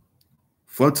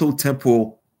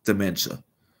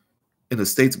 In a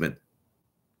statement,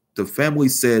 the family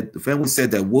said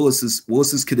that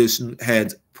Willis's condition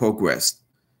had progressed,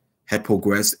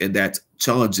 and that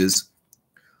challenges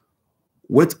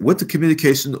with the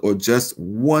communication or just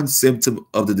one symptom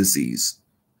of the disease.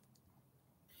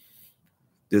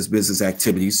 There's business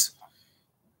activities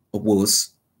of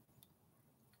Willis.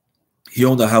 He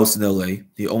owned a house in LA.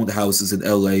 He owned houses in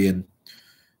LA and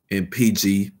in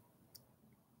PG.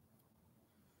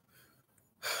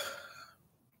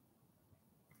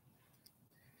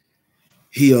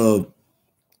 He owns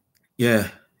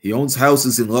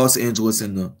houses in Los Angeles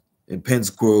and in Penns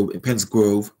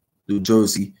Grove, New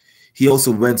Jersey. He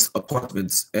also rents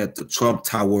apartments at the Trump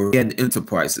Tower and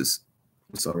Enterprises.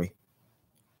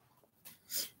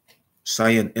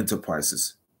 Cheyenne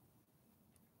Enterprises.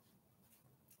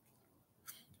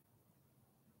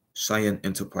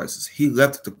 He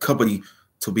left the company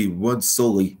to be run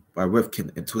solely by Rifkin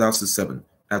in 2007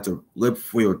 after Live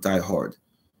Free or Die Hard.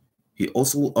 He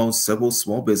also owns several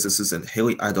small businesses in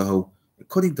Haley, Idaho,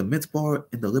 including the Mint Bar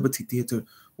and the Liberty Theater.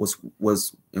 Was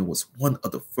one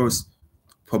of the first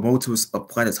promoters of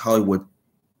Planet Hollywood.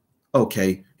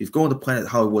 Okay, he's going to Planet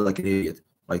Hollywood like an idiot,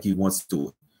 like he wants to do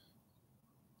it.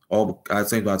 I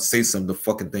think about to say something, the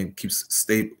fucking thing keeps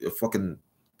stable. A fucking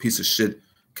piece of shit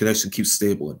connection keeps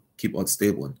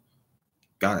unstabling.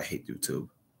 God, I hate YouTube.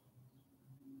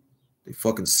 They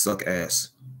fucking suck ass.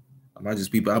 I might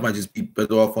just be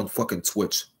better off on fucking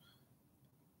Twitch.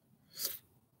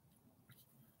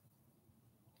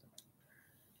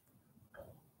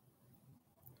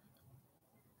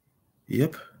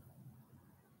 Yep.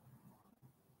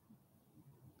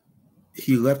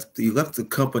 He left the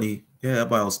company. Yeah,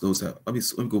 everybody else knows that. Let me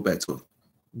go back to it.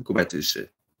 Let me go back to this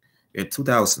shit. In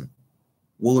 2000,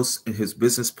 Willis and his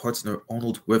business partner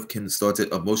Arnold Rifkin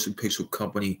started a motion picture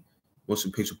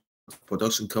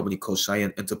production company called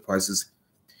Cheyenne Enterprises.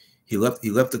 He left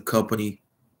the company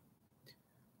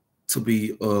to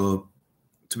be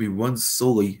run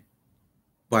solely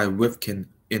by Rifkin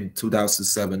in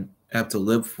 2007 after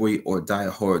Live Free or Die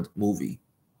Hard movie.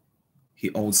 He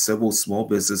owns several small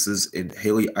businesses in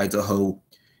Haley, Idaho,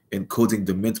 including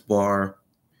the Mint Bar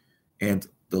and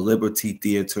the Liberty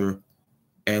Theater,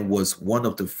 and was one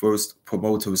of the first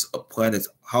promoters of Planet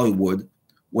Hollywood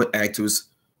with actors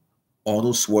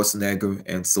Arnold Schwarzenegger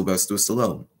and Sylvester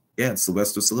Stallone. Yeah,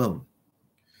 Sylvester Stallone.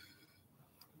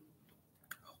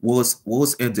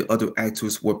 Willis and the other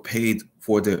actors were paid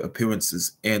for their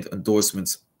appearances and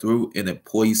endorsements through an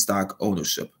employee stock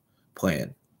ownership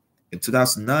plan. In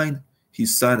 2009, he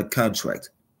signed a contract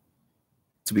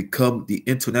to become the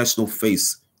international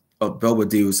face of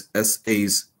Belvedere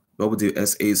SA's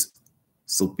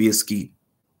Sobieski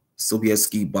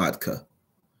vodka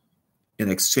in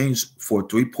exchange for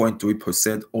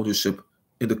 3.3% ownership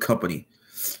in the company.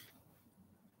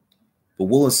 But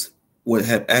Willis would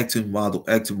have acting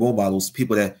role models,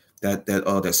 people that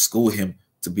school him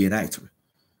to be an actor.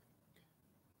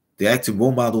 The acting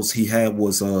role models he had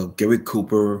was Gary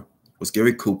Cooper,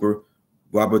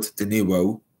 Robert De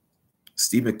Niro,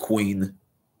 Steve McQueen,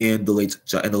 and the late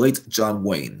John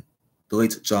Wayne. The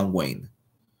late John Wayne.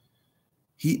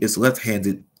 He is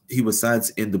left-handed. He resides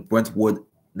in the Brentwood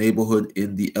neighborhood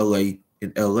in LA.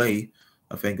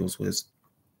 I think it was his.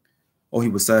 Oh, he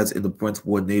resides in the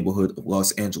Brentwood neighborhood of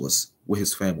Los Angeles with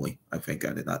his family. I think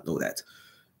I did not know that.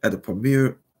 At the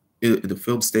premiere in the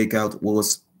film Stakeout,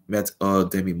 Willis met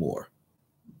Demi Moore.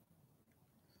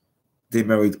 They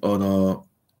married on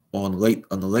late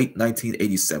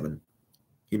 1987.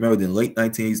 He married in late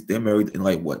 1980s. They married in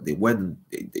like what? They wed.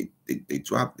 They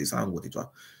dropped. They signed what they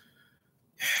dropped.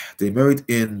 They married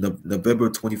in November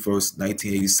 21st,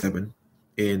 1987,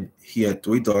 and he had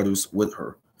 3 daughters with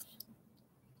her,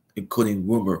 including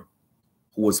Rumor,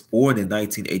 who was born in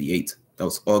 1988. That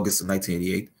was August of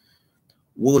 1988.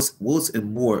 Willis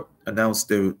and Moore announced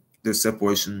their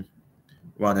separation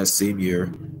around that same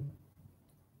year,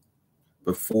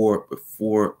 before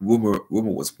Rumor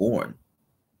was born.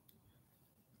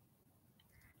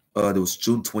 It was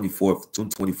June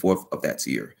 24th of that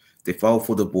year. They filed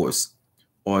for divorce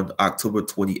on October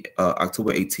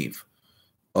 18th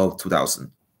of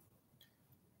 2000.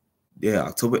 Yeah,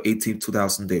 October 18th,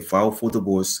 2000, they filed for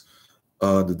divorce.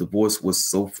 The divorce was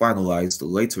so finalized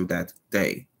later that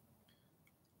day.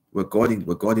 Regarding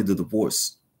the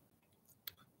divorce,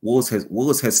 Willis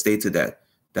has stated that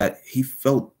he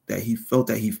felt that he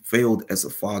failed as a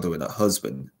father and a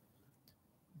husband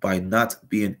by not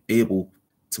being able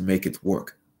to make it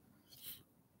work.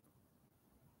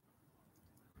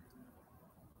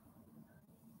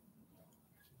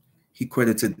 He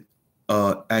credited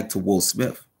actor Will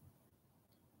Smith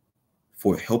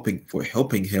for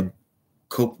helping him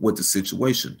cope with the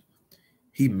situation.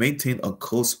 He maintained a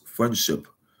close friendship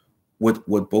with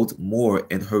both Moore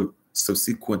and her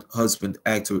subsequent husband,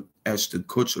 actor Ashton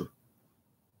Kutcher,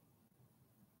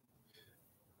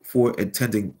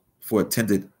 attended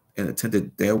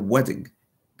their wedding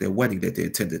that they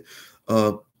attended.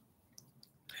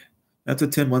 After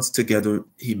 10 months together,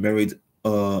 he married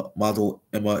model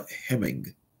Emma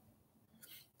Hemming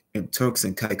in Turks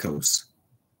and Caicos.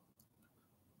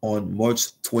 On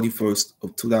March 21st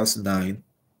of 2009,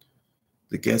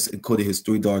 the guests included his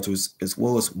 3 daughters as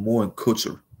well as Moore and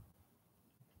Kutcher.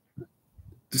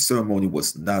 The ceremony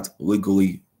was not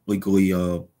legally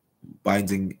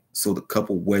binding, so the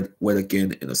couple wed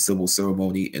again in a civil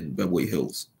ceremony in Beverly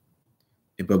Hills.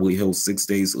 6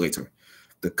 days later.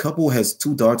 The couple has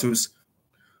 2 daughters,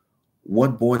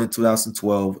 one born in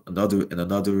 2012,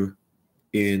 another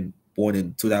born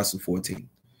in 2014.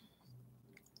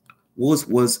 Willis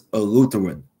was a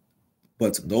Lutheran,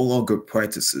 but no longer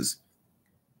practices.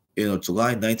 In a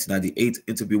July 1998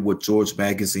 interview with George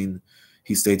Magazine,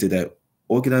 he stated that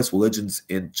organized religions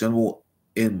in general,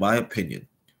 in my opinion,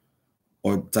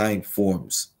 are dying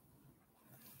forms.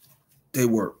 They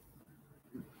were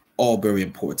all very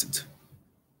important.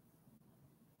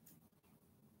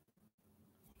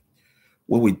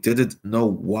 When we didn't know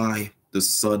why the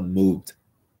sun moved,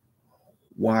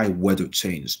 why weather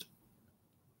changed,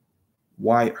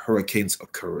 why hurricanes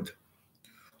occurred,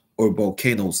 or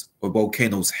volcanoes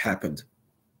happened.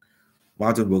 The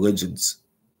modern religion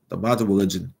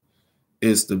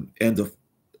is the end of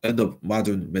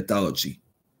modern mythology.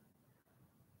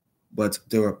 But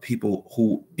there are people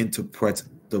who interpret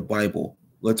the Bible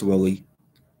literally.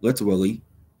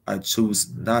 I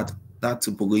choose not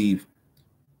to believe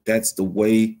that's the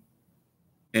way,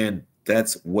 and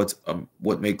that's what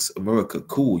makes America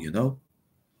cool, you know?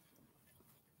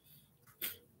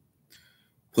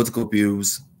 Political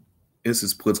views. This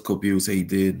is political views that he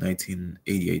did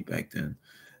 1988 back then.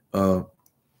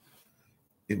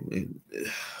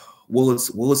 Willis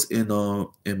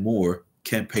and Moore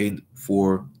campaigned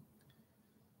for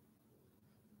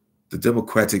the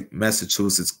Democratic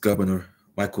Massachusetts Governor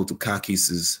Michael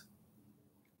Dukakis's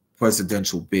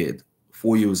presidential bid.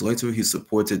 4 years later, he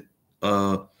supported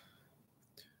former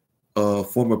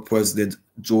President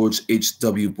George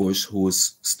H.W. Bush, who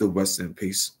is still resting in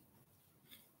peace,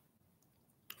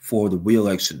 for the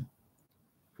re-election,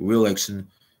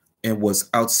 and was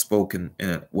an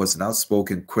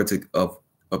outspoken critic of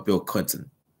Bill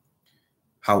Clinton.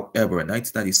 However, in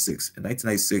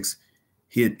 1996,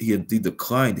 he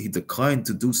declined. He declined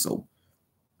to do so.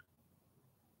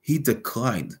 He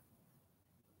declined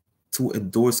to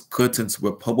endorse Clinton's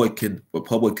Republican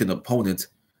opponent,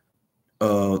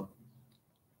 who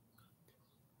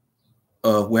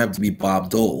happened to be Bob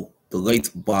Dole, the late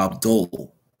Bob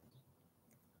Dole,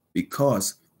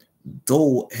 because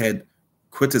Dole had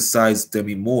criticized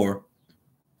Demi Moore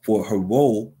for her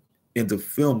role in the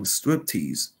film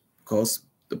Striptease, because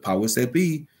the powers that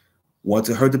be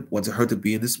wanted her to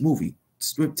be in this movie,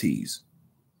 Striptease.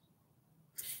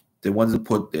 They wanted to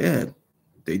put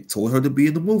they told her to be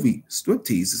in the movie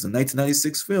Striptease. It's a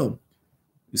 1996 film.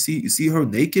 You see her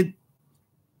naked.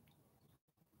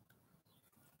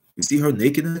 You see her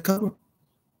naked in the cover.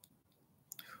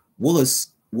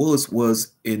 Willis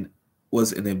was an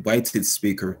invited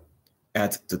speaker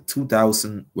at the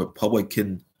 2000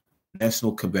 Republican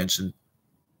National Convention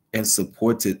and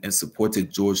supported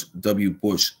George W.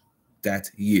 Bush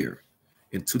that year.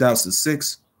 In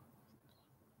 2006,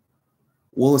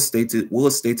 Willis stated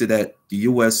that the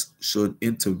U.S. should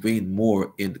intervene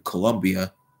more in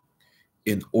Colombia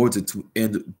in order to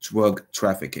end drug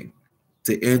trafficking.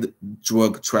 In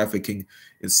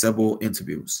several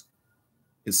interviews.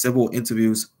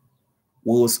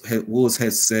 Willis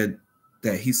has said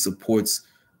that he supports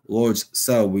large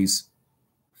salaries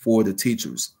for the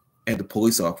teachers and the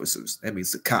police officers. That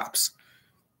means the cops.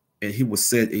 And he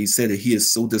said that he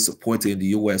is so disappointed in the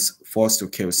U.S. foster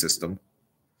care system.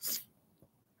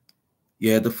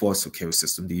 Yeah, the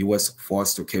U.S.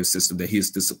 foster care system that he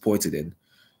is disappointed in,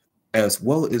 as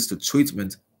well as the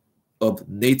treatment of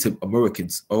Native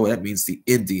Americans. Oh, that means the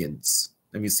Indians.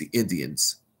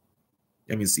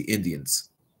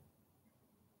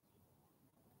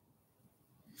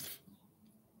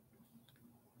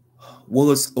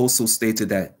 Willis also stated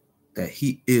that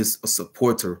he is a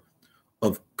supporter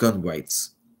of gun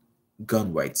rights,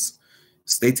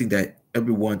 stating that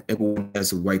everyone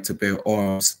has a right to bear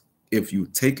arms. If you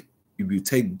take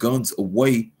guns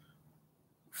away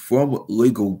from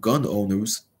legal gun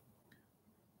owners,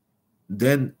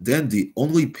 then the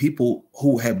only people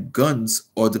who have guns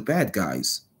are the bad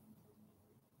guys.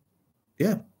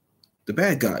 Yeah, the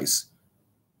bad guys.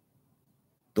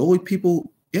 The only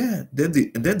people, yeah, then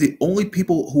the only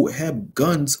people who have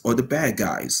guns are the bad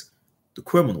guys, the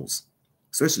criminals,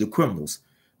 especially the criminals.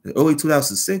 In early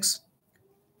 2006,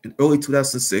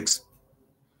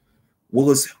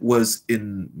 Willis was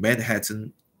in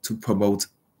Manhattan to promote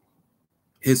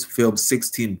his film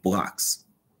 16 Blocks.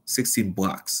 16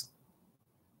 Blocks.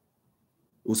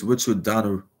 It was a Richard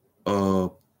Donner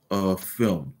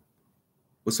film.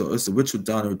 It's a Richard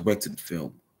Donner directed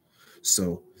film.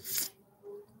 So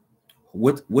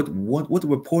what the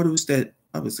reporters that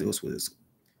obviously it was with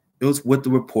the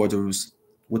reporters.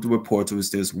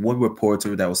 There's one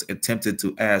reporter that was attempted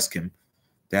to ask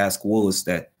Willis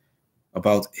that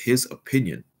about his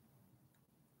opinion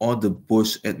on the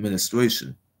Bush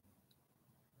administration.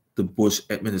 And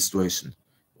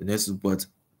this is but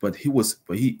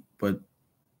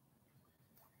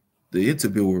the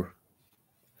interviewer,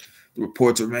 the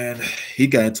reporter, man, he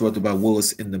got interrupted by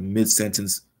Willis in the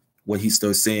mid-sentence when he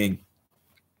starts saying,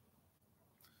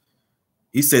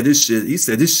 he said this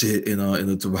shit in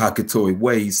a derogatory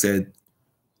way. He said,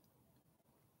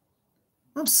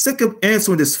 I'm sick of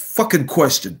answering this fucking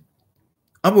question.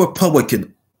 I'm a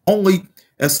Republican only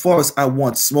as far as I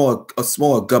want a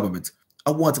smaller government.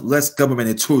 I want less government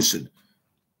intrusion.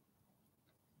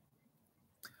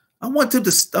 I want him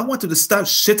to stop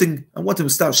shitting. I want him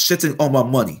to stop shitting on my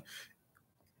money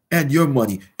and your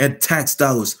money and tax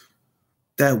dollars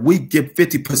that we give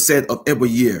 50% of every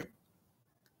year.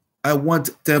 I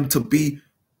want them to be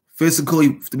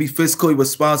fiscally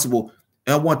responsible,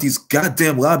 and I want these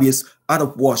goddamn lobbyists out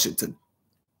of Washington.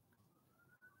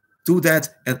 Do that,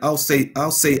 and I'll say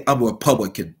I'm a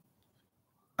Republican.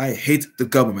 I hate the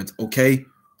government, okay?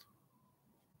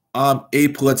 I'm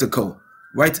apolitical.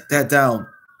 Write that down.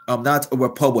 I'm not a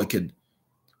Republican.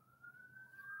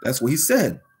 That's what he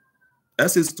said.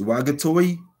 That's his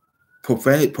derogatory,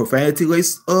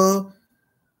 profanity-laced,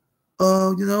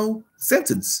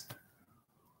 sentence.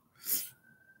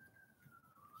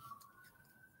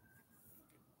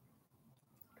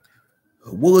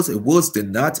 Willis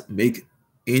did not make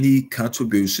any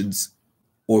contributions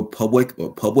or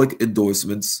public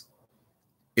endorsements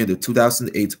in the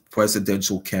 2008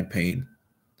 presidential campaign.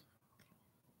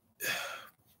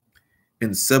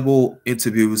 In several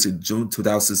interviews in June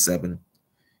 2007,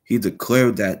 he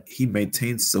declared that he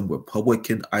maintained some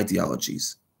Republican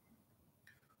ideologies.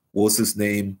 Willis's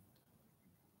name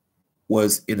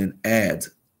was in an ad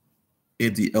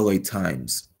in the LA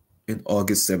Times in on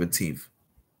August 17th,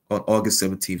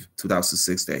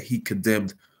 2006, that he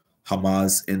condemned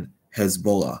Hamas and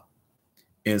Hezbollah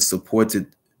and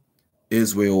supported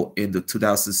Israel in the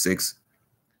 2006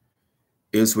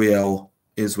 Israel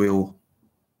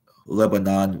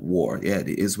Lebanon war. Yeah,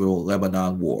 the Israel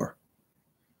Lebanon war.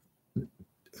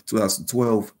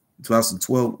 2012,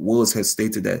 Willis has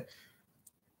stated that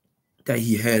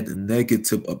he had a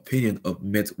negative opinion of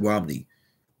Mitt Romney.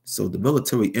 So the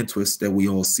military interest that we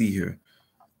all see here.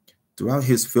 Throughout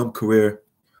his film career,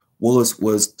 Willis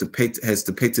has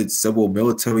depicted several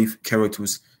military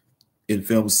characters in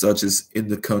films such as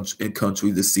In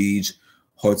Country, The Siege,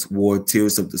 Heart's War,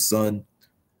 Tears of the Sun,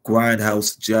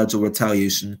 Grindhouse, Judge of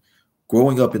Retaliation.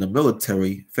 Growing up in a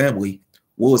military family,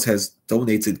 Willis has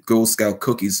donated Girl Scout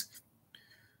cookies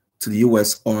to the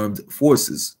U.S. Armed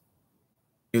Forces.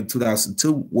 In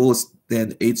 2002, Willis'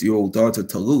 then 8-year-old daughter,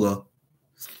 Tallulah,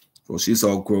 well, she's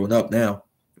all grown up now.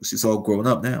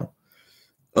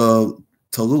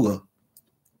 Tallulah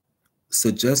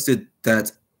suggested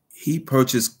that he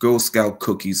purchased Girl Scout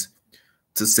cookies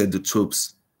to send the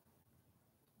troops.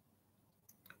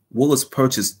 Willis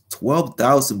purchased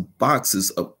 12,000 boxes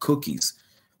of cookies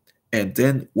and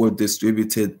then were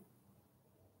distributed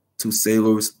to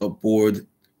sailors aboard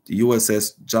the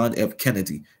USS John F.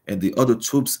 Kennedy and the other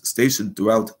troops stationed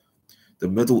throughout the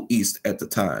Middle East at the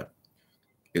time.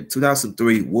 In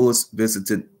 2003, Willis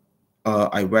visited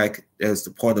Iraq as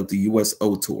the part of the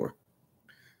USO tour,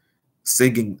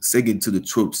 singing to the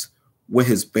troops with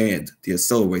his band, the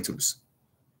Accelerators.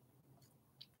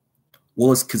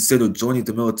 Willis considered joining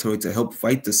the military to help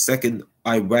fight the Second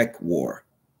Iraq War.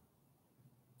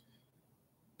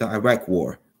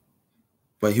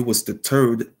 But he was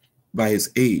deterred by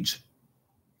his age.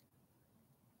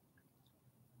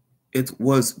 It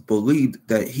was believed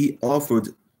that he offered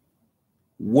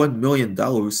 $1 million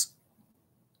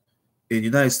in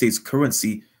United States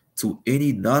currency to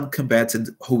any non-combatant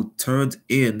who turned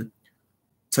in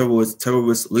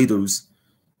terrorist leaders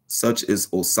such as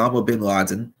Osama bin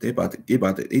Laden. They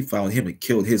found him and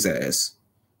killed his ass.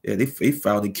 Yeah, they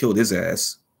found and killed his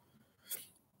ass.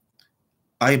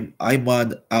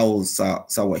 Ayman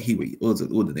al-Zawahiri. What was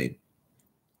the name?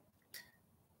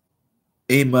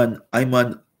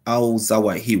 Ayman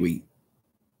al-Zawahiri.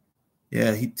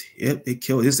 Yeah, they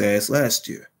killed his ass last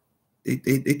year.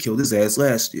 They killed his ass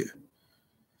last year.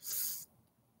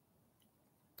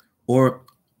 Or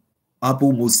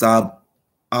Abu Musab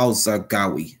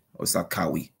al-Zarqawi or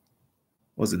Zarqawi.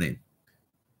 What's the name?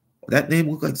 That name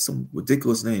looked like some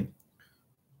ridiculous name.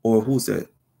 Or who's that?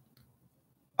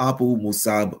 Abu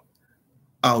Musab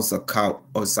al-Zarqawi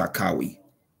or Zarqawi.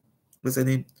 What's that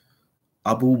name?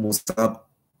 Abu Musab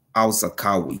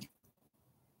al-Zarqawi.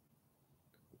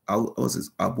 What's this?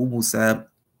 Abu Musab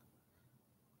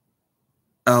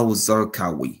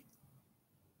al-Zarqawi.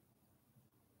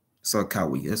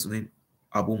 Zarqawi, that's the name.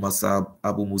 Abu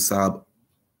Musab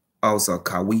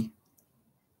al-Zarqawi.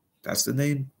 That's the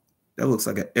name. That looks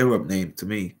like an Arab name to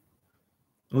me.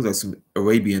 It looks like some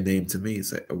Arabian name to me.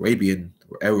 It's an Arabian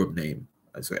or Arab name.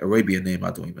 It's an Arabian name I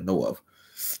don't even know of.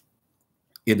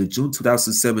 In the June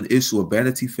 2007 issue of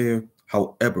Vanity Fair,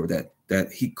 however,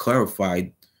 that he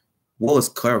clarified, Willis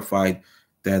clarified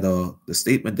that the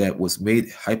statement that was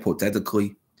made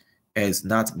hypothetically is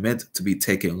not meant to be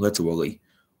taken literally.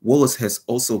 Willis has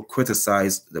also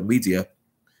criticized the media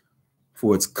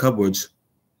for its coverage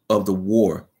of the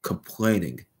war,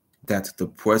 complaining that the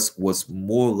press was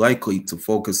more likely to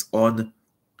focus on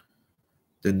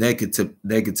the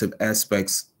negative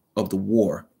aspects of the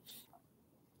war.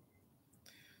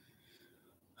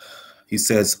 He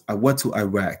says, I went to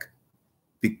Iraq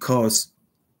because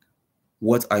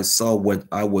what I saw when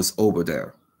I was over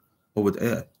there,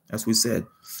 as we said.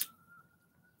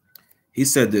 He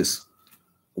said this,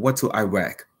 I went to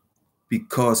Iraq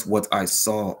because what I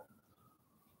saw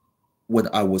when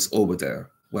I was over there,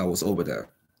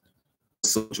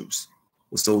 soldiers,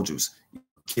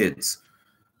 kids,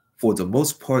 for the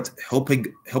most part,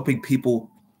 helping people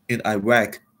in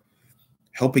Iraq,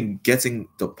 helping getting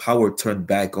the power turned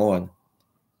back on,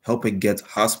 helping get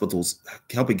hospitals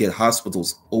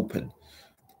open,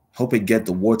 helping get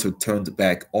the water turned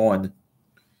back on,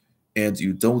 and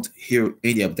you don't hear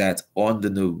any of that on the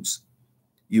news.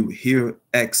 You hear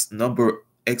X number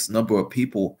of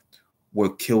people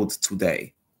were killed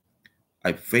today.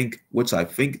 which I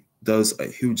think does a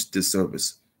huge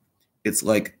disservice. It's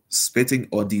like spitting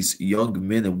on these young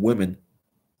men and women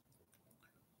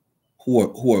who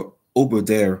are over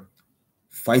there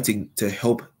fighting to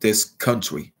help this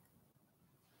country.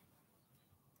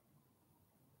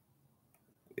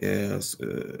 Yes,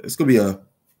 it's gonna be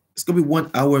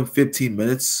 1 hour and 15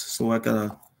 minutes. So I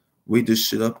gotta read this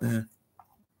shit up, man.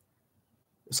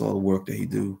 It's all the work that he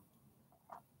do.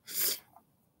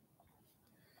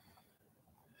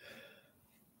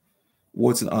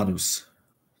 Awards and honors.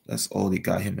 That's all they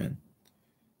got him in.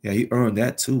 Yeah, he earned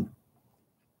that too.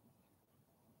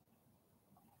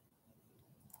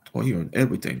 Oh, he earned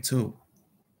everything too.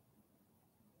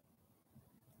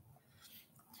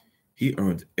 He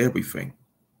earned everything.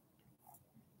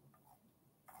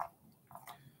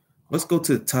 Let's go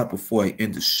to the top before I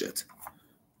end this shit.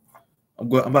 I'm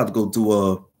about to go do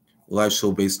a live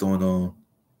show based on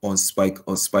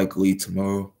Spike Lee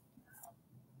tomorrow.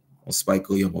 On Spike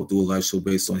Lee, I'm gonna do a live show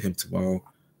based on him tomorrow.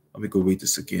 Let me go read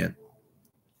this again.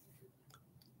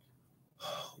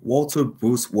 Walter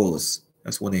Bruce Willis.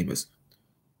 That's what name is.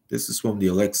 This is from the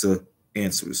Alexa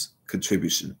Answers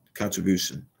contribution.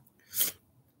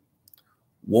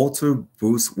 Walter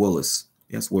Bruce Willis.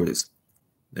 That's what it is.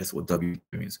 That's what W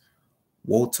means.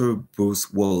 Walter Bruce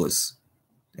Willis.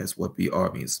 That's what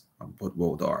BR means. I'm put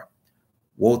rolled R.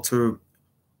 Walter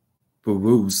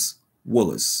Bruce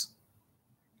Willis.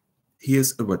 He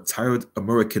is a retired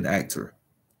American actor.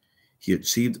 He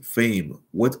achieved fame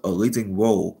with a leading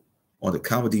role on the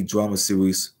comedy drama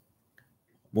series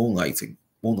Moonlighting,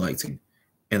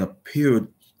 and appeared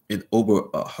in over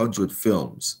 100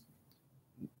 films,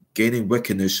 gaining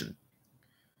recognition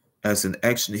as an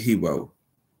action hero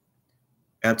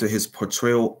after his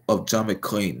portrayal of John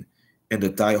McClane in the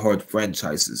Die Hard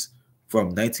franchises from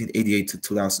 1988 to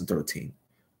 2013,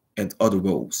 and other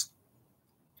roles.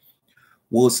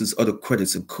 Willis's other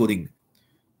credits including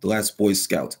The Last Boy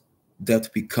Scout,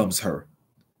 Death Becomes Her,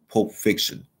 Pulp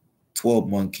Fiction, 12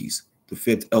 Monkeys, The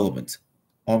Fifth Element,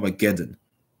 Armageddon,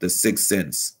 The Sixth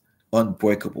Sense,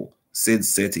 Unbreakable, Sin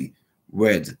City,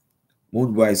 Red,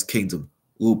 Moonrise Kingdom,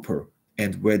 Looper,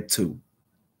 and Red 2.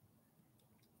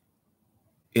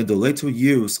 In the later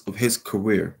years of his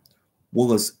career,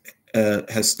 Willis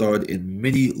has starred in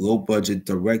many low-budget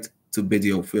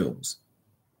direct-to-video films.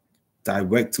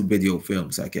 Direct-to-video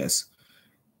films, I guess,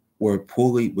 were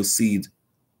poorly received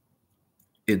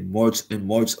in March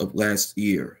of last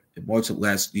year. March of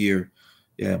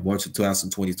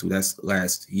 2022. That's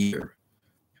last year.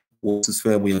 Willis's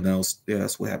family announced, yeah,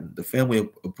 that's what happened. The family of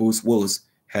Bruce Willis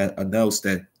had announced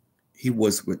that he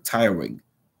was retiring.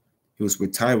 He was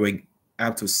retiring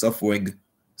after suffering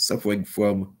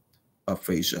from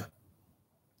aphasia.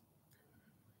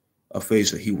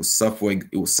 He was suffering.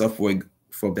 He was suffering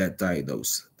from that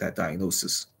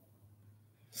diagnosis.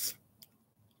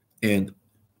 And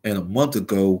a month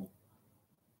ago,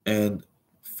 in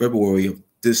February of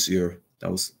this year,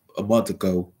 that was a month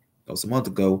ago,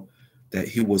 that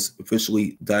he was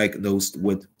officially diagnosed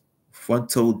with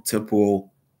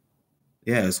frontotemporal,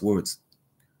 yeah, it's words,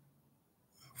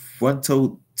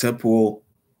 frontotemporal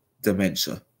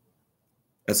dementia.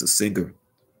 As a singer,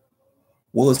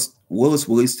 Willis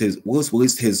released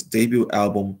his debut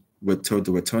album,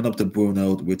 The Return of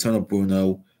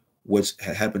Bruno, which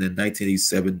had happened in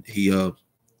 1987.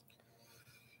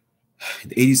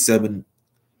 In 87,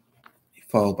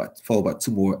 followed by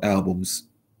two more albums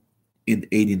in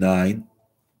 89,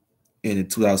 and in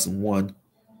 2001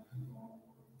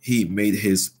 he made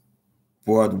his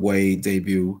Broadway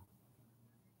debut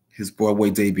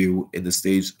in the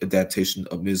stage adaptation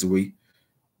of Misery.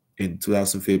 In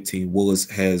 2015, Willis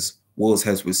has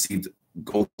received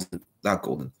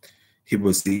he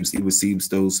receives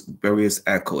those various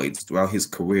accolades throughout his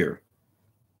career,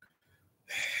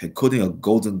 including a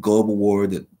Golden Globe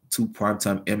Award, and 2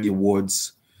 Primetime Emmy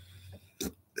Awards,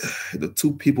 the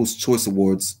 2 People's Choice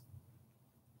Awards.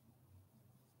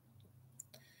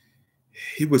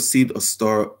 He received a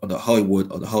star on the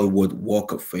Hollywood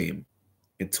Walk of Fame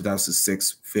in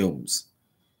 2006. Films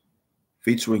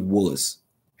featuring Willis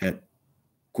had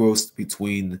grossed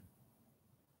between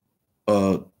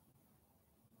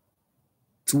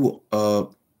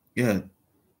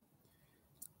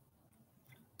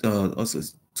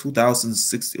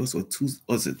 2060 also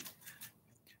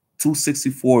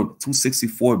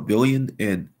 264 billion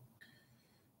in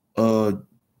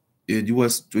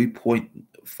US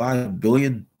 3.5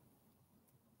 billion.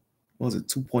 What was it,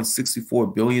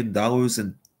 $2.64 billion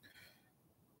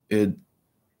and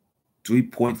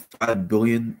 $3.5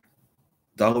 billion.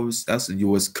 That's in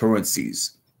US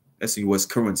currencies.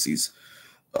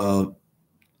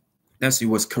 That's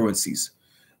U.S. currencies.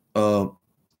 Uh,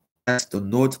 at the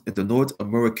North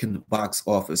American box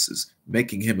offices,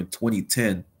 making him in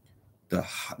 2010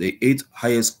 the eighth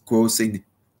highest grossing.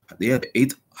 They have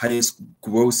eighth highest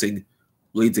grossing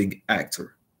leading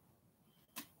actor.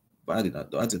 But I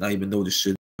did not even know this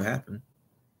shit happened.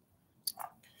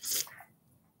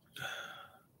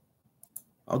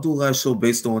 I'll do a live show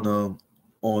based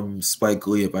on Spike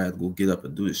Lee if I had to go get up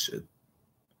and do this shit.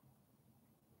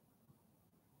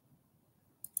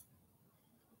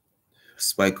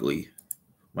 Spike Lee.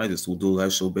 Might just will do a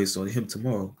live show based on him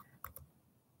tomorrow.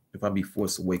 If I be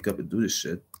forced to wake up and do this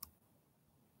shit.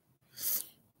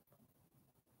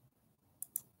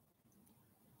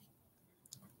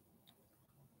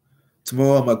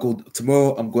 Tomorrow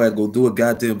I'm glad to go do a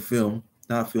goddamn film.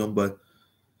 Not film, but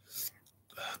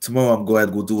tomorrow I'm glad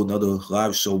to go do another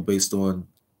live show based on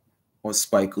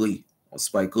Spike Lee. On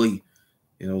Spike Lee.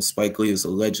 You know, Spike Lee is a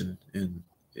legend in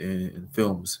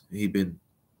films. They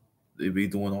be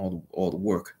doing all the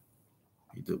work.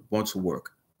 He did a bunch of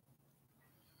work.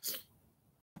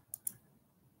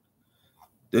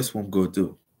 This one I'm gonna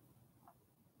do.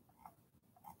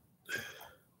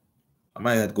 I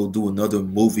might have to go do another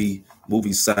movie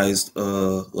sized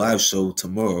live show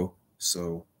tomorrow.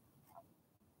 So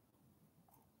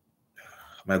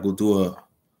I might go do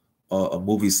a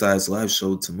movie sized live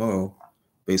show tomorrow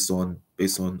based on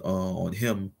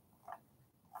him.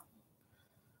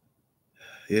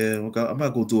 Yeah, I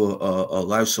might go do a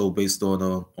live show based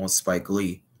on Spike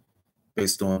Lee,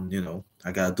 based on, you know,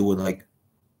 I gotta do it like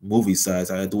movie size.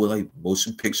 I gotta do it like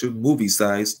motion picture movie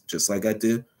size, just like I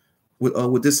did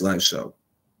with this live show.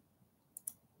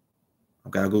 I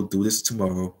gotta go do this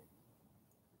tomorrow.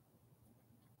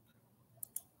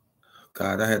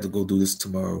 God, I had to go do this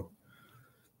tomorrow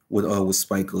with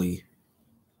Spike Lee.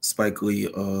 Spike Lee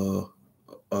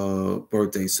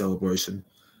birthday celebration.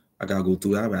 I gotta go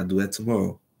do that. I gotta do that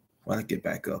tomorrow when I get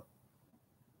back up.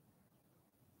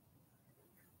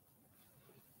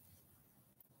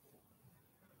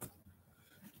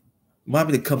 Remind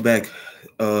me to come back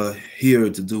here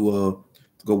to do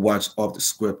to go watch Off the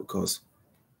Script, because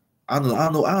I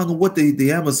don't know what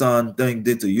the Amazon thing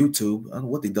did to YouTube. I don't know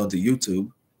what they done to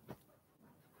YouTube.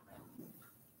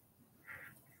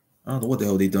 I don't know what the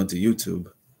hell they done to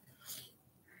YouTube.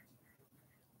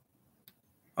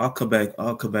 I'll come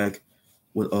back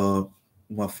with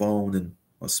my phone and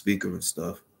my speaker and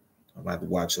stuff. I might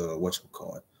watch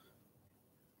whatchamacallit.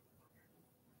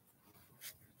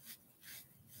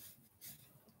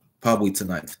 Probably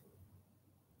tonight.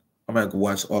 I might go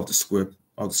watch Off the Script.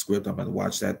 I'm gonna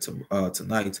watch that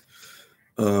tonight.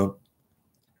 I'm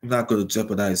not gonna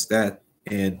jeopardize that,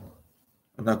 and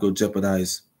I'm not gonna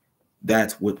jeopardize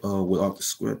that with Off the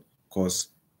Script, because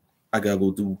I gotta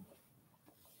go do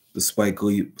the Spike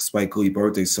Lee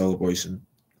birthday celebration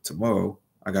tomorrow.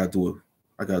 I gotta do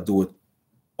it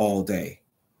all day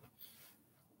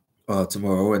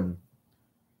tomorrow, and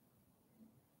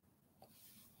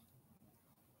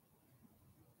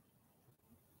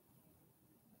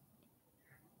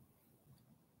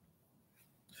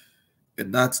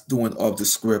not doing Off the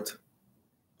Script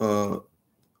tomorrow.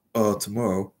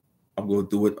 I'm gonna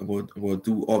do it. I'm gonna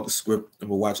do Off the Script. I'm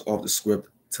gonna watch Off the Script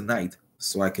tonight,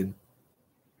 so I can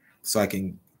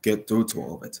get through to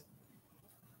all of it.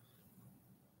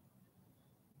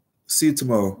 See you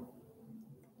tomorrow.